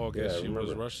 Late August. She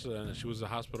was rushed and she was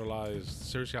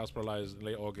seriously hospitalized in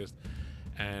late August.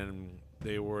 And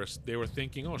they were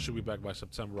thinking, oh, she'll be back by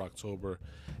September, October.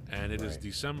 And it is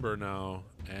December now,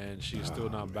 and she's still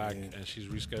not back. And she's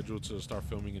rescheduled to start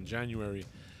filming in January.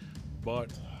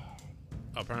 But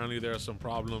apparently there are some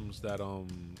problems that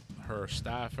her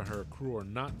staff and her crew are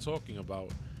not talking about,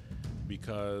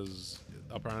 because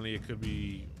apparently it could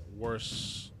be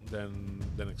worse than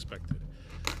expected.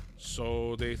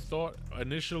 So they thought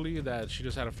initially that she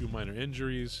just had a few minor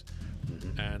injuries,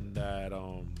 and that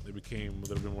it became a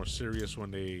little bit more serious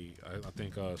when they, I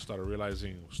think, started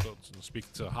realizing, speaking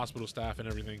to hospital staff and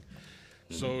everything.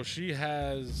 So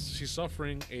she's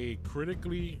suffering a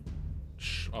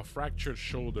a fractured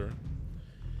shoulder.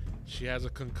 She has a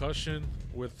concussion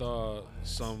with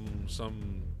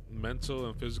some mental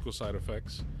and physical side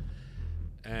effects,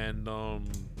 and I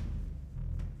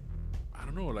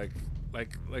don't know, like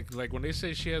when they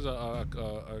say she has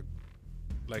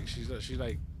she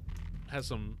has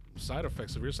some side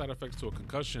effects, severe side effects to a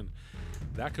concussion,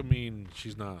 that could mean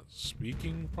she's not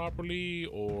speaking properly,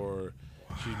 or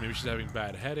maybe she's having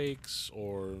bad headaches,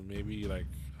 or maybe like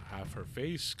half her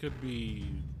face could be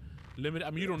limited. I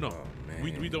mean, you don't know.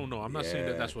 We don't know. I'm not saying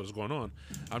that that's what's going on.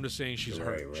 I'm just saying she's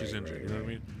hurt. She's injured. You know what I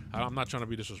mean? I'm not trying to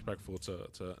be disrespectful to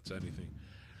anything.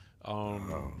 I'm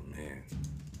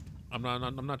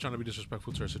not trying to be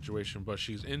disrespectful to her situation, but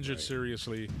she's injured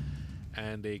seriously,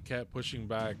 and they kept pushing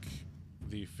back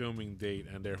the filming date,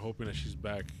 and they're hoping that she's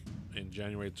back in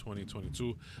January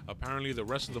 2022. Apparently, the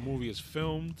rest of the movie is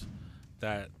filmed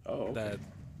that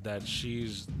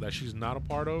she's not a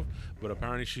part of, but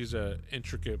apparently she's an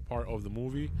intricate part of the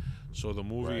movie. So the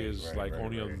movie is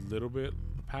only a little bit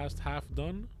past half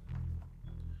done.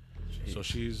 Jeez. So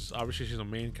she's a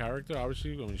main character.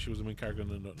 Obviously, I mean, she was the main character in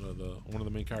one of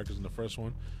the main characters in the first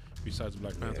one, besides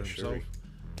Black Panther himself.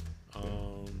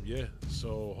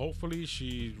 So hopefully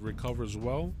she recovers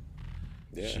well.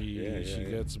 She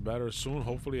gets better soon.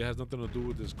 Hopefully it has nothing to do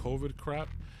with this COVID crap,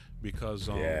 because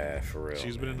for real,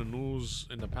 she's been in the news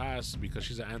in the past because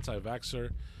she's an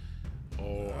anti-vaxxer.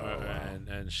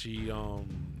 And she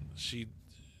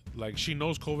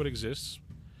knows COVID exists.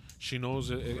 She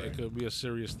knows it could be a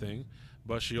serious thing,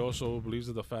 but she also believes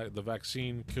that the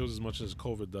vaccine kills as much as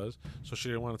COVID does. So she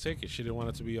didn't want to take it. She didn't want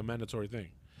it to be a mandatory thing.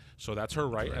 So that's her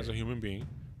right as a human being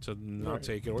to not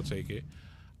take it or take it.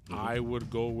 I would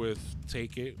go with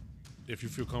take it if you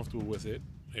feel comfortable with it.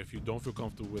 If you don't feel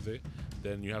comfortable with it,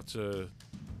 then you have to,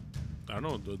 I don't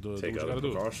know, do what you gotta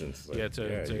do. Precautions. You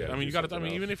gotta. I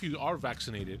mean, even if you are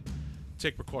vaccinated,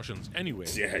 take precautions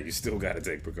anyways. Yeah, you still gotta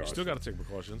take precautions. You still gotta take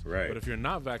precautions. Right. But if you're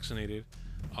not vaccinated,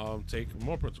 take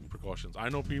more precautions. I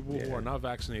know people who are not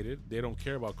vaccinated. They don't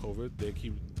care about COVID. They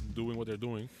keep doing what they're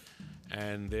doing,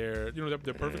 and they're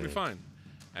perfectly fine.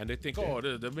 And they think,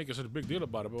 they're making such a big deal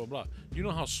about it, blah, blah, blah. You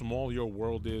know how small your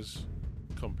world is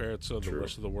compared to the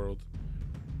rest of the world?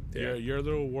 Yeah. Your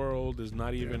little world is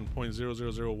not even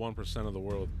 0.0001% of the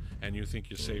world, and you think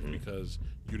you're safe because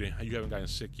you haven't gotten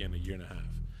sick yet in a year and a half.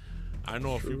 I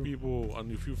know a few people, a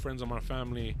few friends of my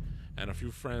family, and a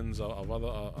few friends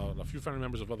a few family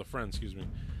members of other friends,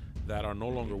 that are no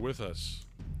longer with us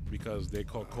because they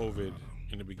caught COVID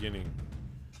in the beginning.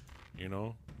 And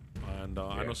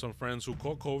I know some friends who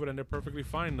caught COVID and they're perfectly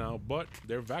fine now, but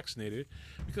they're vaccinated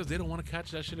because they don't want to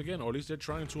catch that shit again, or at least they're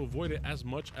trying to avoid it as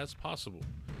much as possible.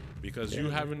 Because you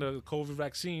having the COVID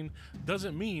vaccine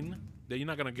doesn't mean that you're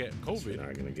not gonna get COVID. You're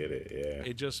not gonna get it. Yeah.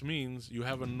 It just means you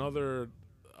have a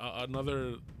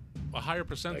higher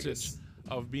percentage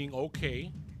of being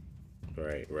okay,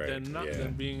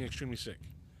 than being extremely sick.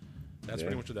 That's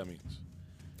pretty much what that means.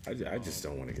 I just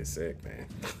don't want to get sick, man.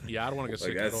 Yeah, I don't want to get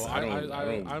sick at all.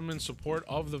 I'm in support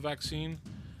of the vaccine,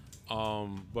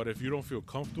 but if you don't feel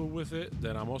comfortable with it,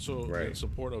 then I'm also in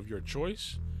support of your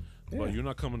choice. But you're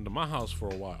not coming to my house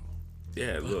for a while.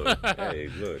 Yeah, look. Hey,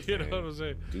 look. You know what I'm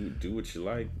saying? Do what you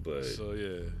like, but so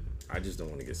I just don't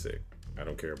want to get sick. I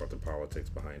don't care about the politics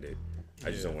behind it. I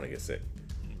just don't want to get sick.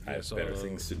 I have better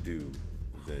things to do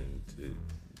than to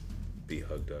be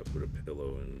hugged up with a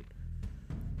pillow and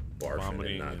barfing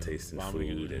and not tasting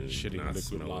food and shitting not liquid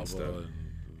smelling lava. stuff.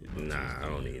 Nah, I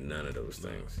don't need none of those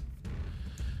things.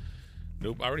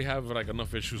 Nope, I already have like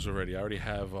enough issues already. I already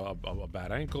have a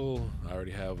bad ankle. I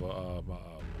already have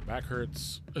back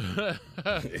hurts. You know what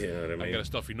I mean? I got a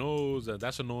stuffy nose.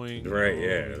 That's annoying. Right? You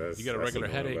know? Yeah. You get a regular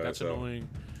headache. That's itself. annoying.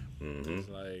 Mm-hmm. It's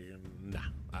like, nah,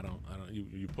 I don't.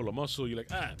 You pull a muscle. You're like,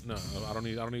 no, I don't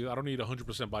need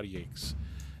 100% body aches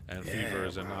and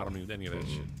fevers, and I don't need any of that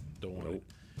shit. Don't want it.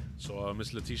 So,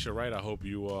 Miss Letitia Wright, I hope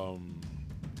you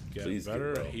get Please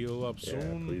better, get well. heal up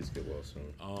soon. Yeah, please get well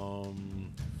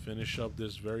soon. Finish up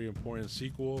this very important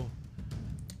sequel.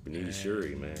 We need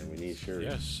Shuri, man. We need Shuri.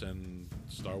 Yes, and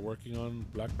start working on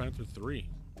Black Panther 3.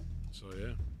 So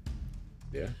yeah.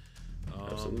 Yeah.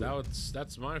 Absolutely.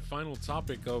 That's my final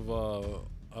topic of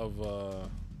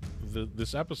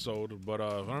this episode. But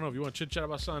I don't know if you want to chit chat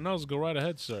about something else. Go right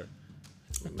ahead, sir.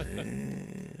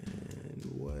 Man,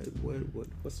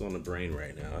 what's on the brain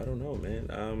right now? I don't know, man.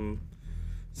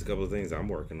 There's a couple of things I'm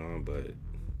working on, but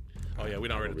oh yeah, we're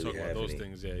not ready to talk about those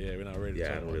things. Yeah, we're not ready.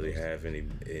 Yeah, I don't really have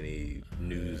any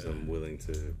news I'm willing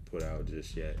to put out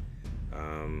just yet.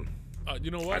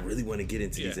 You know what? I really want to get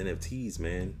into these NFTs,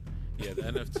 man. Yeah, the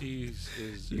NFTs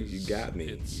is you got me.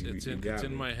 It's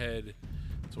in my head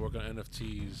to work on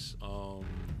NFTs.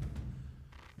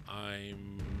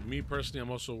 Me personally,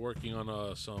 I'm also working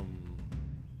on some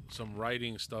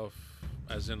writing stuff,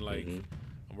 as in like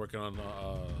I'm working on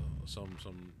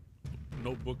some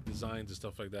notebook designs and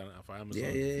stuff like that for Amazon.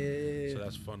 Yeah. So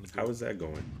that's fun to do. How is that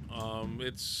going?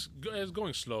 It's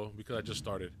going slow because I just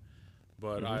started,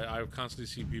 but I constantly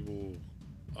see people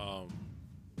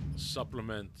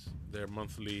supplement their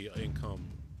monthly income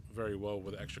very well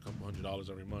with an extra couple $100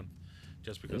 every month,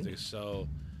 just because they sell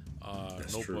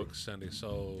notebooks and they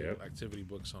sell activity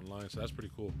books online. So that's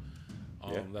pretty cool.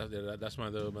 That's my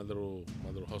little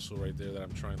hustle right there that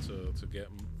I'm trying to get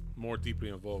more deeply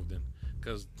involved in,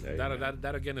 because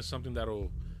that again is something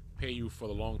that'll pay you for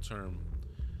the long term.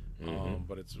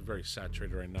 But it's very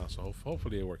saturated right now, so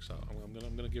hopefully it works out. I'm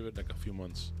gonna give it like a few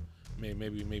months,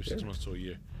 maybe 6 months to a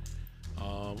year.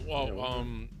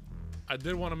 I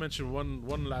did want to mention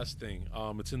one last thing.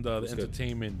 It's in the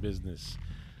entertainment business.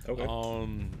 Okay.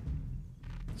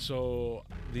 So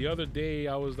the other day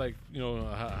I was like, you know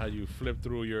how you flip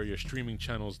through your streaming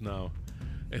channels now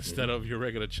instead of your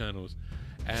regular channels,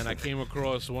 and I came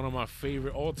across one of my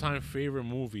all-time favorite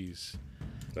movies.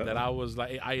 That I was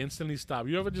like, I instantly stopped.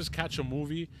 You ever just catch a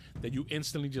movie that you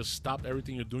instantly just stop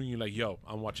everything you're doing? You're like, yo,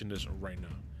 I'm watching this right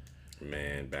now.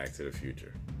 Man, Back to the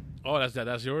Future. Oh,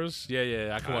 that's yours?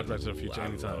 Yeah. I can watch Back to the Future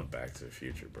anytime. I love Back to the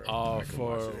Future, bro. I can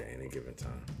watch it at any given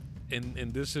time.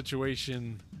 In this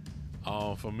situation,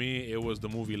 for me, it was the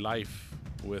movie Life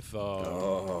with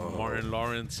Martin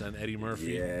Lawrence and Eddie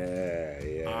Murphy.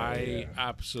 Yeah. I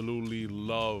absolutely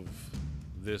love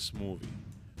this movie.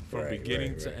 From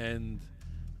beginning to end,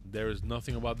 there is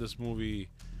nothing about this movie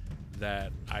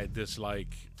that I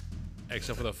dislike,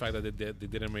 except for the fact that they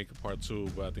didn't make a part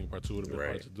 2, but I think part 2 would have been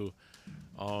hard to do.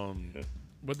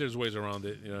 But there's ways around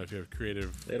it, you know, if you're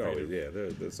creative.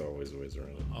 There's always ways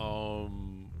around it.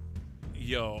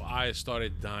 I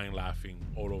started dying laughing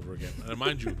all over again. And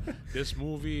mind you, this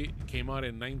movie came out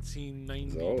in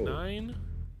 1999.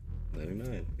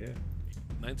 99, yeah.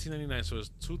 1999, so it's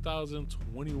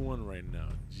 2021 right now.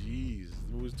 Jeez,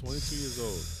 the movie's 22 years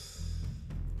old.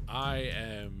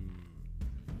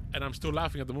 And I'm still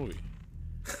laughing at the movie.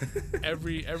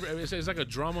 It's like a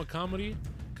drama comedy,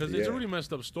 because it's a really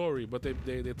messed up story, but they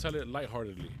tell it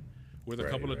lightheartedly with a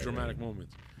couple of dramatic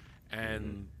moments.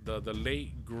 And the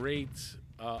late great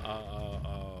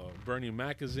Bernie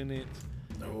Mac is in it.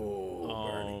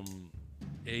 Bernie.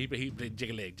 He played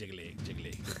Jiggle Leg.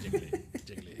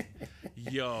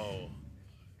 Yo,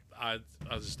 I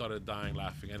just started dying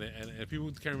laughing, and if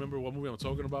people can't remember what movie I'm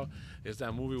talking about, it's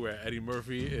that movie where Eddie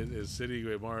Murphy is sitting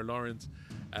with Martin Lawrence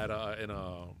at like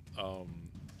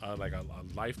a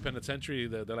life penitentiary.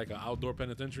 They're like an outdoor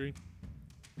penitentiary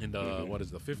in the what is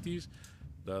the 50s,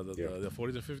 the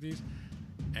 40s and 50s,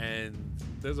 and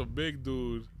there's a big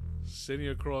dude sitting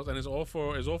across, and it's all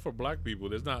for black people.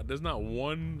 There's not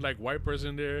one like white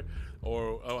person there,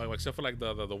 or except for like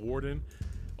the warden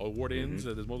or wardens.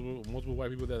 There's multiple white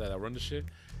people there that run the shit,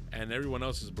 and everyone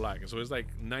else is black. And so it's like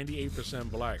 98%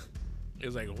 black.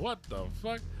 It's like, what the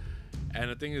fuck?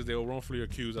 And the thing is, they were wrongfully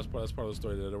accused. That's part of the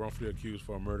story. They're wrongfully accused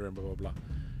for murder and blah blah blah.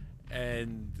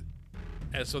 And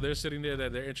so they're sitting there,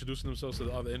 they're introducing themselves to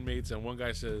the other inmates, and one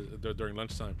guy says during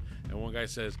lunchtime, and one guy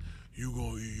says, "You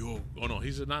gonna eat your..." Oh no,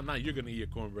 he said, "Not you're gonna eat your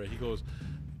cornbread." He goes,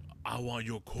 "I want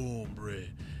your cornbread."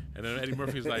 And then Eddie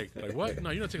Murphy's like what? No,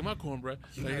 you're not taking my cornbread.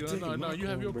 No, you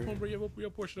have your cornbread. You have your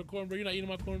portion of cornbread. You're not eating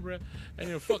my cornbread. And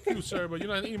then fuck you, sir, but you're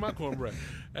not eating my cornbread.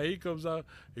 And he comes out.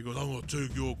 He goes, I'm gonna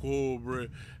take your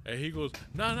cornbread. And he goes,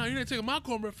 No, you're not taking my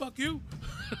cornbread. Fuck you.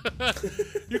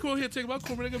 You come here taking my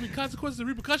cornbread. There's gonna be consequences and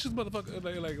repercussions,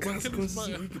 motherfucker. Like consequences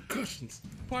and repercussions.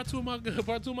 Part two of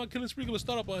my killing spree gonna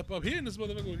start up here in this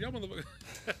motherfucker. Y'all motherfucker.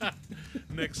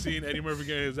 Next scene, Eddie Murphy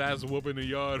getting his ass whooped in the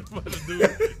yard by the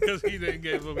dude because he didn't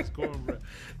give him his cornbread.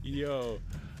 Yo,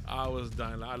 I was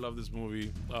dying. I love this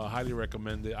movie. Highly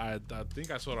recommend it. I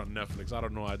think I saw it on Netflix. I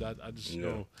don't know. I just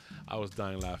know I was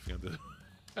dying laughing at this.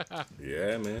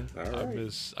 Yeah, man. All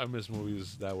right. I miss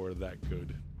movies that were that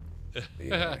good.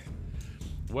 Yeah.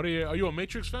 Are you a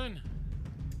Matrix fan?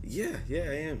 Yeah,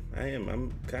 I am.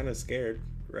 I'm kind of scared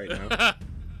right now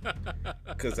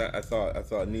because I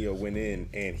thought Neo went in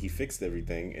and he fixed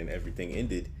everything and everything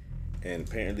ended, and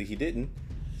apparently he didn't.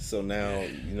 So now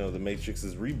the Matrix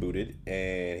is rebooted,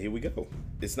 and here we go.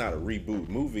 It's not a reboot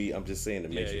movie. I'm just saying the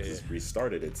Matrix has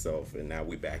restarted itself, and now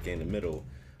we back in the middle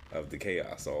of the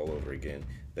chaos all over again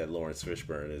that Lawrence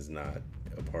Fishburne is not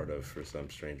a part of for some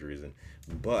strange reason.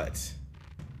 But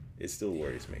it still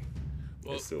worries me.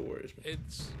 Well, it still worries me.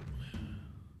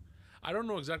 I don't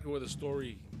know exactly where the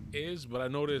story is, but I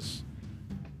notice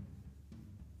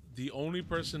the only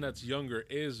person that's younger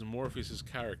is Morpheus'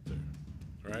 character,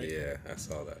 right? Yeah, I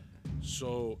saw that.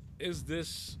 So is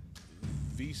this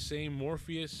the same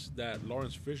Morpheus that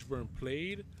Lawrence Fishburne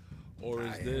played, or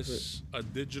is this a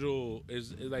digital?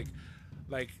 Is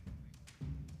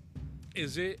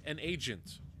it an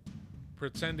agent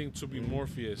pretending to be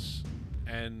Morpheus,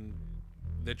 and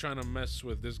they're trying to mess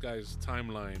with this guy's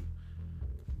timeline?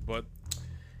 But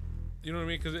you know what I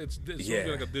mean? Because it's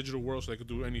like a digital world, so they could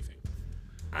do anything.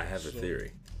 I have a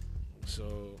theory.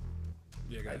 So,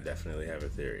 yeah, I definitely have a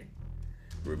theory.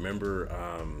 Remember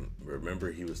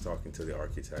he was talking to the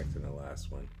architect in the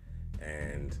last one,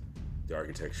 and the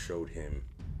architect showed him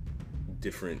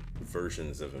different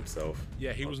versions of himself.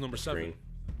 Yeah, he was number 7.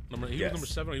 He was number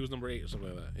 7, or he was number 8, or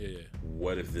something like that. Yeah.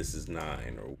 What if this is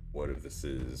 9, or what if this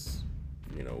is,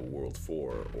 World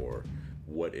 4, or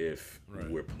what if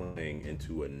we're playing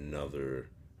into another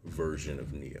version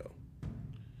of Neo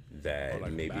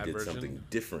that maybe did something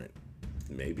different?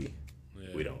 Maybe.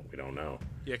 Yeah. We don't know.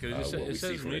 Yeah, because it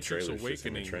says Matrix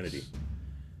Awakenings. Trinity.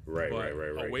 Right.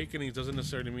 Awakenings doesn't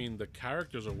necessarily mean the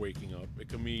characters are waking up. It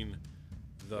could mean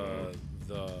the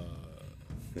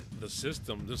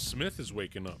system. The Smith is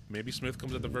waking up. Maybe Smith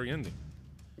comes at the very ending.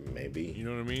 Maybe. You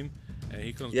know what I mean? And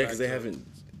he comes. Yeah, because they haven't.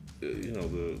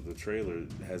 The trailer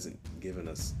hasn't given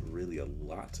us really a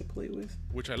lot to play with,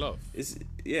 which I love. It's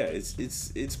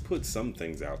put some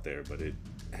things out there, but it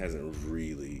hasn't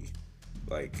really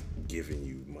given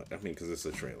you much. I mean, because it's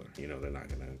a trailer. They're not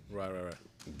gonna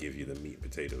give you the meat and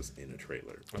potatoes in a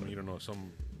trailer. I mean, you don't know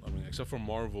except for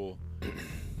Marvel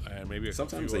and maybe a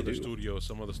few other studios.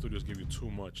 Some other studios give you too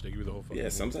much. They give you the whole fucking movie.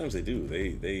 Sometimes they do.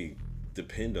 They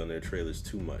depend on their trailers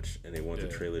too much, and they want the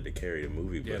trailer to carry the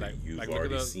movie, but you've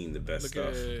already seen the best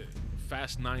stuff. Look at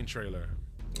Fast 9 trailer.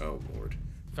 Oh Lord.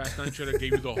 Fast 9 trailer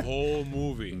gave you the whole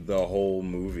movie. The whole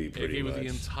movie, pretty much. They gave you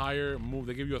the entire movie.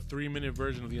 They gave you a 3-minute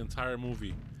version of the entire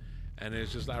movie, and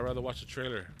it's just I'd rather watch the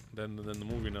trailer than the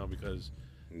movie now because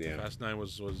Fast 9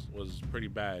 was pretty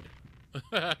bad.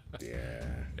 Yeah.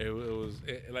 It was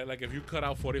like if you cut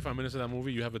out 45 minutes of that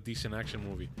movie, you have a decent action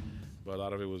movie, but a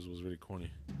lot of it was really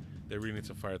corny. They really need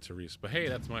to fire Therese. But hey,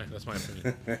 that's my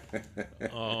opinion.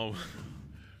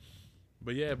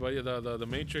 But the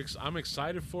Matrix, I'm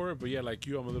excited for it. But yeah, like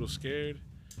you, I'm a little scared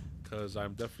because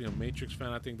I'm definitely a Matrix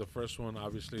fan. I think the first one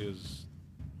obviously is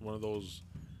one of those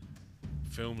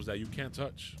films that you can't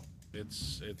touch. It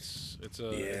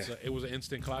was an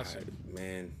instant classic.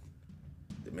 Man,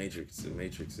 the Matrix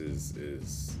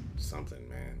is something,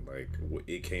 man. Like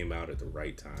it came out at the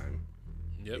right time.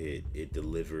 Yep. It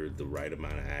delivered the right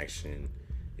amount of action.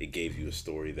 It gave you a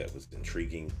story that was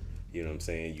intriguing. You know what I'm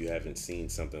saying? You haven't seen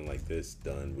something like this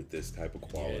done with this type of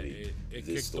quality. Yeah, it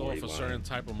kicked off a certain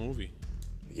type of movie.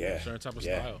 Yeah. A certain type of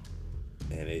style.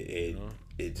 And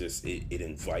it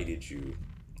invited you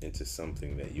into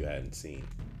something that you hadn't seen.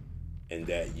 And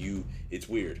that it's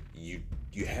weird. You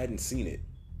hadn't seen it,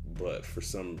 but for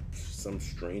some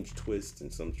strange twist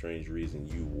and some strange reason,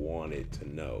 you wanted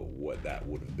to know what that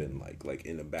would have been like. Like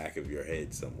in the back of your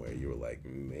head somewhere, you were like,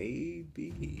 maybe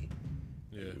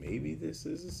this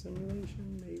is a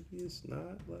simulation. Maybe it's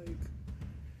not. Like,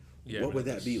 what would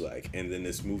that be like? And then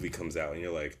this movie comes out, and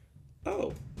you're like,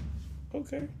 oh,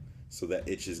 okay. So that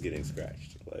itch is getting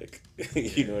scratched. Like,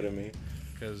 you know what I mean?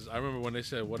 Because I remember when they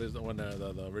said,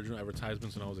 the original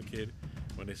advertisements when I was a kid,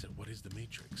 when they said, "What is the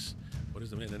Matrix? What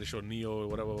is the?" And then they showed Neo,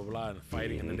 whatever, blah, blah, and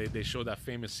fighting, and then they showed that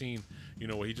famous scene,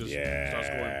 where he just starts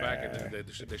going back, and then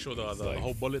they show the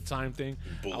whole bullet time thing.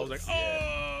 I was like,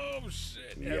 oh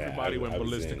shit! Yeah, Everybody went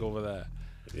ballistic over that.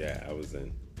 Yeah, I was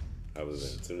in.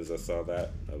 As soon as I saw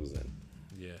that, I was in.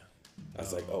 Yeah. I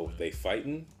was like, oh, they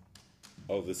fighting?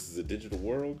 Oh, this is a digital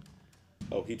world?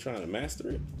 Oh, he trying to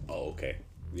master it? Oh, okay.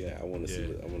 Yeah, I want to see.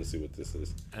 I want to see what this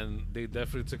is. And they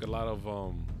definitely took a lot of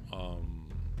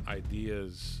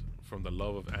ideas from the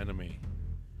love of anime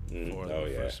for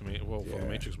the first, for the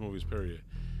Matrix movies, period.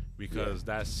 Because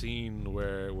that scene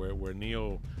where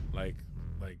Neo like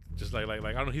I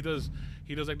don't know, he does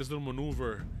like this little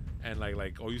maneuver, and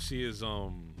like all you see is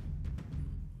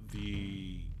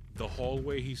the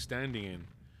hallway he's standing in,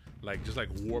 like just like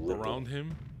warp around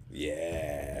him.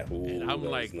 Yeah. Ooh, and I'm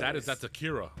like, nice. That's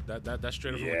Akira. That's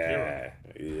straight up from Akira.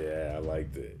 Akira. Yeah, I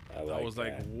liked it. I was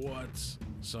like, what?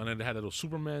 So and then they had a little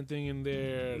Superman thing in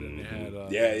there. And then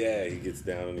they had he gets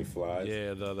down and he flies.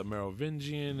 Yeah, the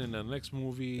Merovingian and the next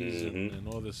movies and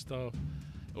all this stuff.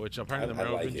 Which apparently the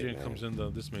Merovingian comes in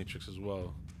this Matrix as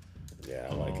well. Yeah,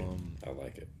 I like it. I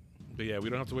like it. But yeah, we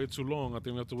don't have to wait too long. I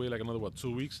think we have to wait like another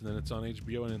 2 weeks, and then it's on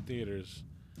HBO and in theaters.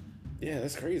 Yeah,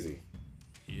 that's crazy.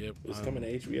 Yep. It's coming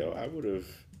to HBO. I would have.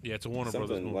 Yeah, it's a Warner Brothers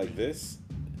movie. Something like this.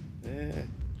 Yeah.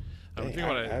 I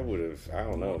would have. I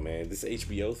don't know, man. This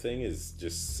HBO thing is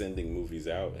just sending movies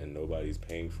out and nobody's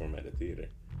paying for them at the theater.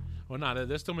 Well,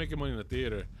 they're still making money in the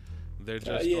theater. They're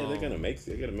just they're gonna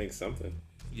make something.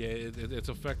 Yeah, it's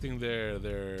affecting their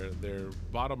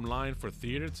bottom line for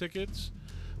theater tickets,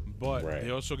 but they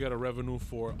also get a revenue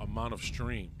for amount of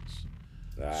streams.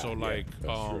 So like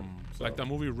like that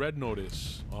movie Red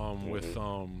Notice with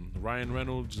Ryan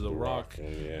Reynolds, The Rock,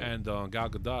 and Gal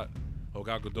Gadot. Oh,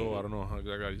 Gal Gadot, I don't know how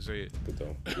you say it.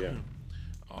 Gadot, yeah.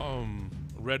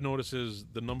 Red Notice is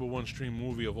the #1 stream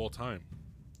movie of all time.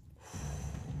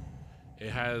 It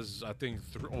has, I think,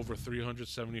 over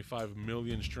 375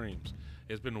 million streams.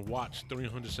 It's been watched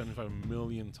 375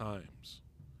 million times,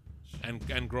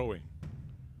 and growing.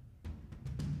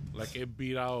 Like it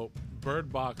beat out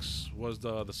Bird Box was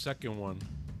the second one.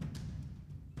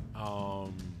 I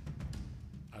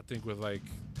think with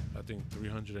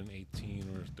 318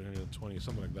 or 320,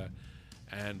 something like that.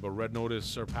 But Red Notice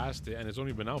surpassed it, and it's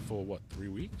only been out for what, 3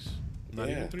 weeks? Not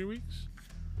even 3 weeks.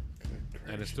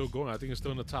 And it's still going. I think it's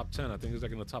still in the top 10. I think it's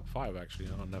like in the top 5 actually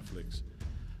on Netflix.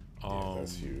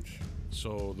 That's huge.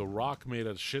 So The Rock made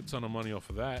a shit ton of money off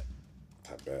of that.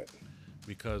 I bet.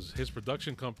 Because his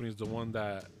production company is the one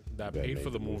that paid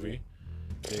for the movie.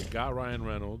 They got Ryan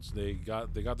Reynolds. They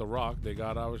got The Rock. They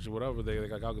got obviously whatever. They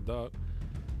got Gal Gadot.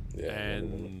 Yeah.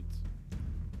 And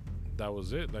that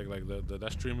was it. Like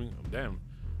that streaming. Damn.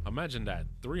 Imagine that.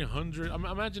 300.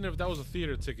 Imagine if that was a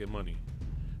theater ticket money.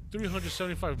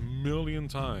 375 million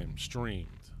times streamed.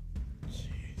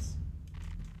 Jeez.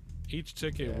 Each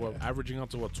ticket was averaging out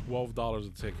to $12 a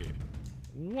ticket.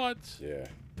 What? Yeah.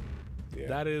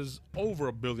 That is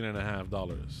over $1.5 billion.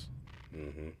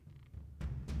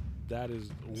 That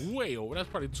is way over. That's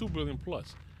probably $2 billion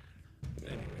plus.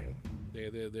 Anyway,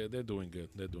 they're doing good.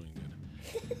 They're doing good.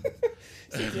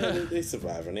 They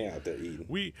surviving. They out there eating.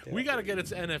 We gotta get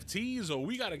into NFTs, or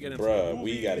we gotta get into movies,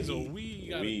 we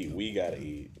gotta eat. We gotta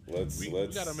eat. Let's we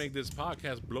gotta make this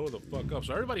podcast blow the fuck up.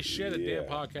 So everybody share the damn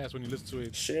podcast when you listen to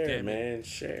it. Share, man.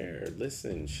 Share.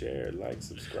 Listen. Share. Like.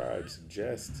 Subscribe.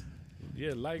 Suggest.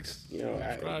 Yeah, likes.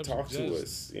 Talk to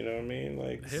us. You know what I mean?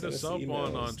 Like, hit us up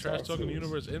on Trash Talking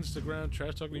Universe Instagram,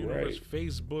 Trash Talking Universe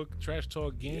Facebook, Trash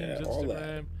Talk Games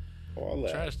Instagram. All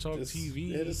that. Trash Talk Just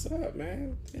TV. Hit us up,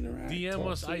 man. Interact. DM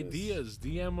us ideas.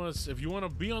 DM us if you want to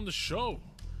be on the show.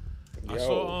 I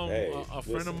saw a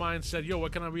friend of mine said, "Yo,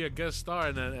 what can I be a guest star?"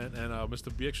 And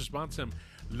Mr. BX responds to him,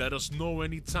 "Let us know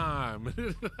anytime."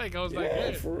 Like I was like,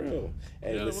 "Yeah, for real."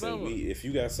 Hey, listen, if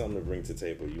you got something to bring to the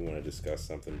table, you want to discuss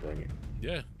something, bring it.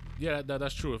 Yeah,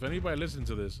 that's true. If anybody listens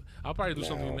to this, I'll probably do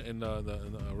something in the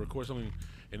record something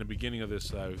in the beginning of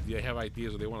this. If they have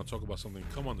ideas or they want to talk about something,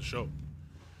 come on the show.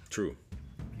 True.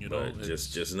 But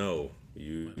just know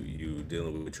you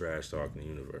dealing with Trash Talking the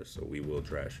Universe, so we will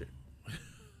trash it.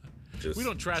 We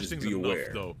don't trash things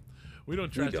enough, though. We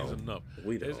don't trash things enough.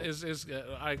 We don't. It's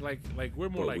we're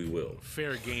more but like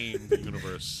fair game the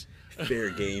universe.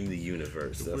 Fair game the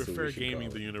universe. That's we're fair gaming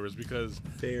the universe because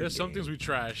there's some things we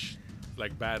trash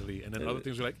like badly, and then other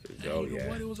things we're like, hey, you know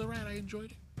what? It was alright. I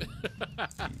enjoyed it.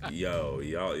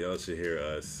 Y'all should hear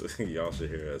us. Y'all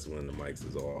should hear us when the mics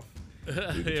is off.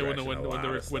 Yeah,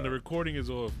 when the recording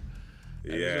is off.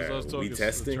 Yeah, we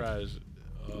testing. Trash.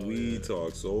 We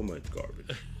talk so much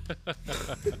garbage.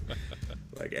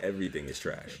 Like everything is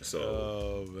trash.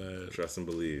 So man. Trust and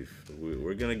believe.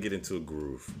 We're gonna get into a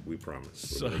groove. We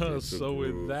promise. With that,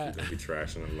 we're gonna be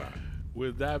trashing a lot.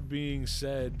 With that being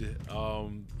said,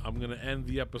 I'm gonna end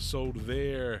the episode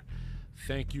there.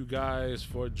 Thank you guys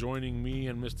for joining me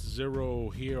and Mr. Zero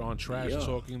here on Trash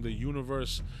Talking the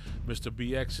Universe. Mr.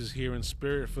 BX is here in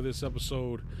spirit for this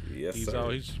episode. Yes, he's sir.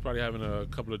 out. He's probably having a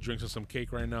couple of drinks and some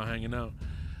cake right now, hanging out.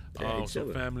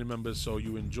 Some family members. So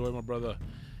you enjoy, my brother.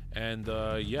 And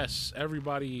yes,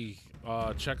 everybody,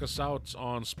 check us out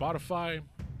on Spotify.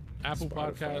 Apple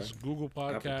Podcasts, Google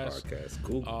Podcasts.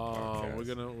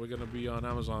 We're gonna be on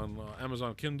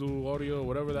Amazon Kindle Audio,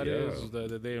 whatever that is.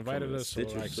 That they invited us, so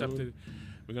I accepted.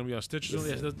 We're gonna be on Stitcher.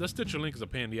 The Stitcher link is a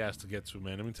pain in the ass to get to,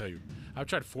 man. Let me tell you, I've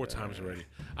tried 4 times already.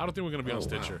 I don't think we're gonna be on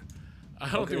Stitcher. I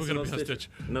don't think we're gonna be on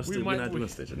Stitcher. We're not doing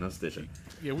Stitcher. No Stitcher.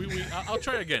 Yeah, I'll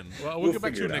try again. Well, we'll get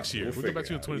back to you next year. We'll get back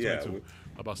to you in 2022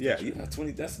 about Stitcher. Yeah,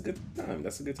 20. That's a good time.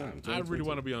 That's a good time. I really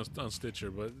want to be on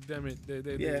Stitcher, but damn it, they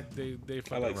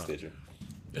fuck I like around. Stitcher.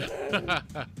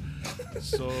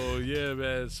 So yeah,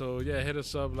 man. So yeah, hit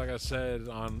us up, like I said,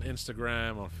 on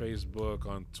Instagram, on Facebook,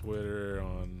 on Twitter,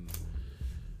 on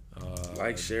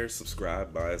like, share,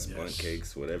 subscribe, buy us bundt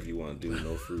cakes, whatever you want to do.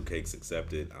 No fruit cakes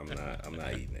accepted. I'm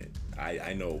not eating it.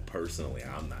 I know personally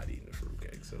I'm not eating the fruit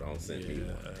cake, so don't send me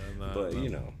one. But you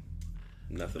know,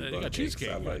 nothing but you got cheesecake.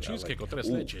 You got cheesecake or tres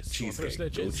leches.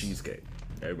 Cheesecake. Go cheesecake.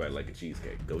 Everybody like a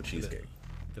cheesecake. Go cheesecake.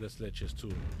 Tres leches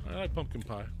too. I like pumpkin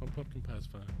pie. Pumpkin pie is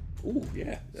fine. Ooh,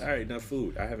 yeah. All right, enough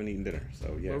food. I haven't eaten dinner,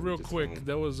 so yeah. But real quick,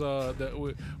 there was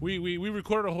we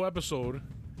recorded a whole episode,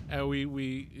 and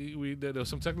we there was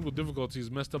some technical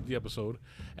difficulties, messed up the episode,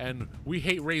 and we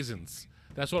hate raisins.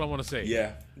 That's what I want to say.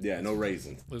 Yeah, no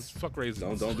raisins. Let's fuck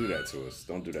raisins. Don't do that to us.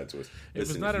 Don't do that to us. If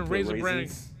it's not in Raisin Bran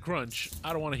Crunch,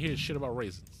 I don't want to hear shit about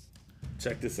raisins.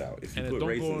 Check this out. If you put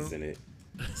raisins in it,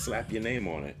 slap your name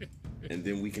on it, and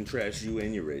then we can trash you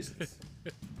and your raisins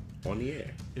on the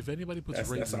air. If anybody puts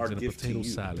raisins in a potato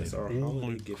salad, that's our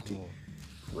holiday gift to you.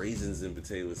 Raisins in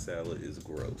potato salad is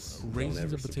gross.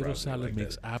 Raisins in potato salad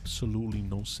makes absolutely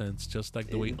no sense, just like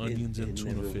the way onions and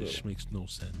tuna fish makes no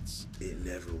sense. It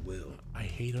never will. I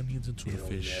hate onions and tuna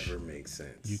fish. It'll never make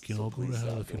sense. You can all go to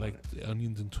hell if you like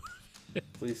onions and tuna fish.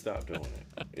 Please stop doing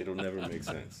it. It'll never make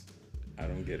sense. I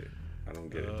don't get it.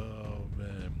 Oh,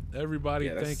 man. Everybody,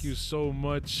 thank you so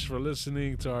much for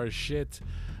listening to our shit.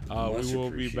 We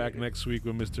will be back next week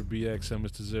with Mr. BX and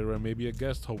Mr. Zero, and maybe a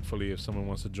guest, hopefully, if someone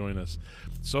wants to join us.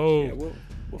 So, yeah,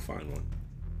 we'll find one.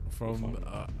 From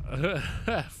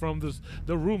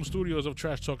the Room Studios of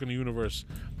Trash Talking the Universe,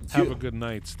 have a good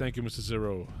night. Thank you, Mr.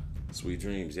 Zero. Sweet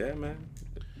dreams. Yeah, man.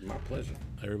 My pleasure.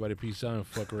 Everybody, peace out and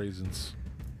fuck raisins.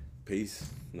 Peace.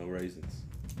 No raisins.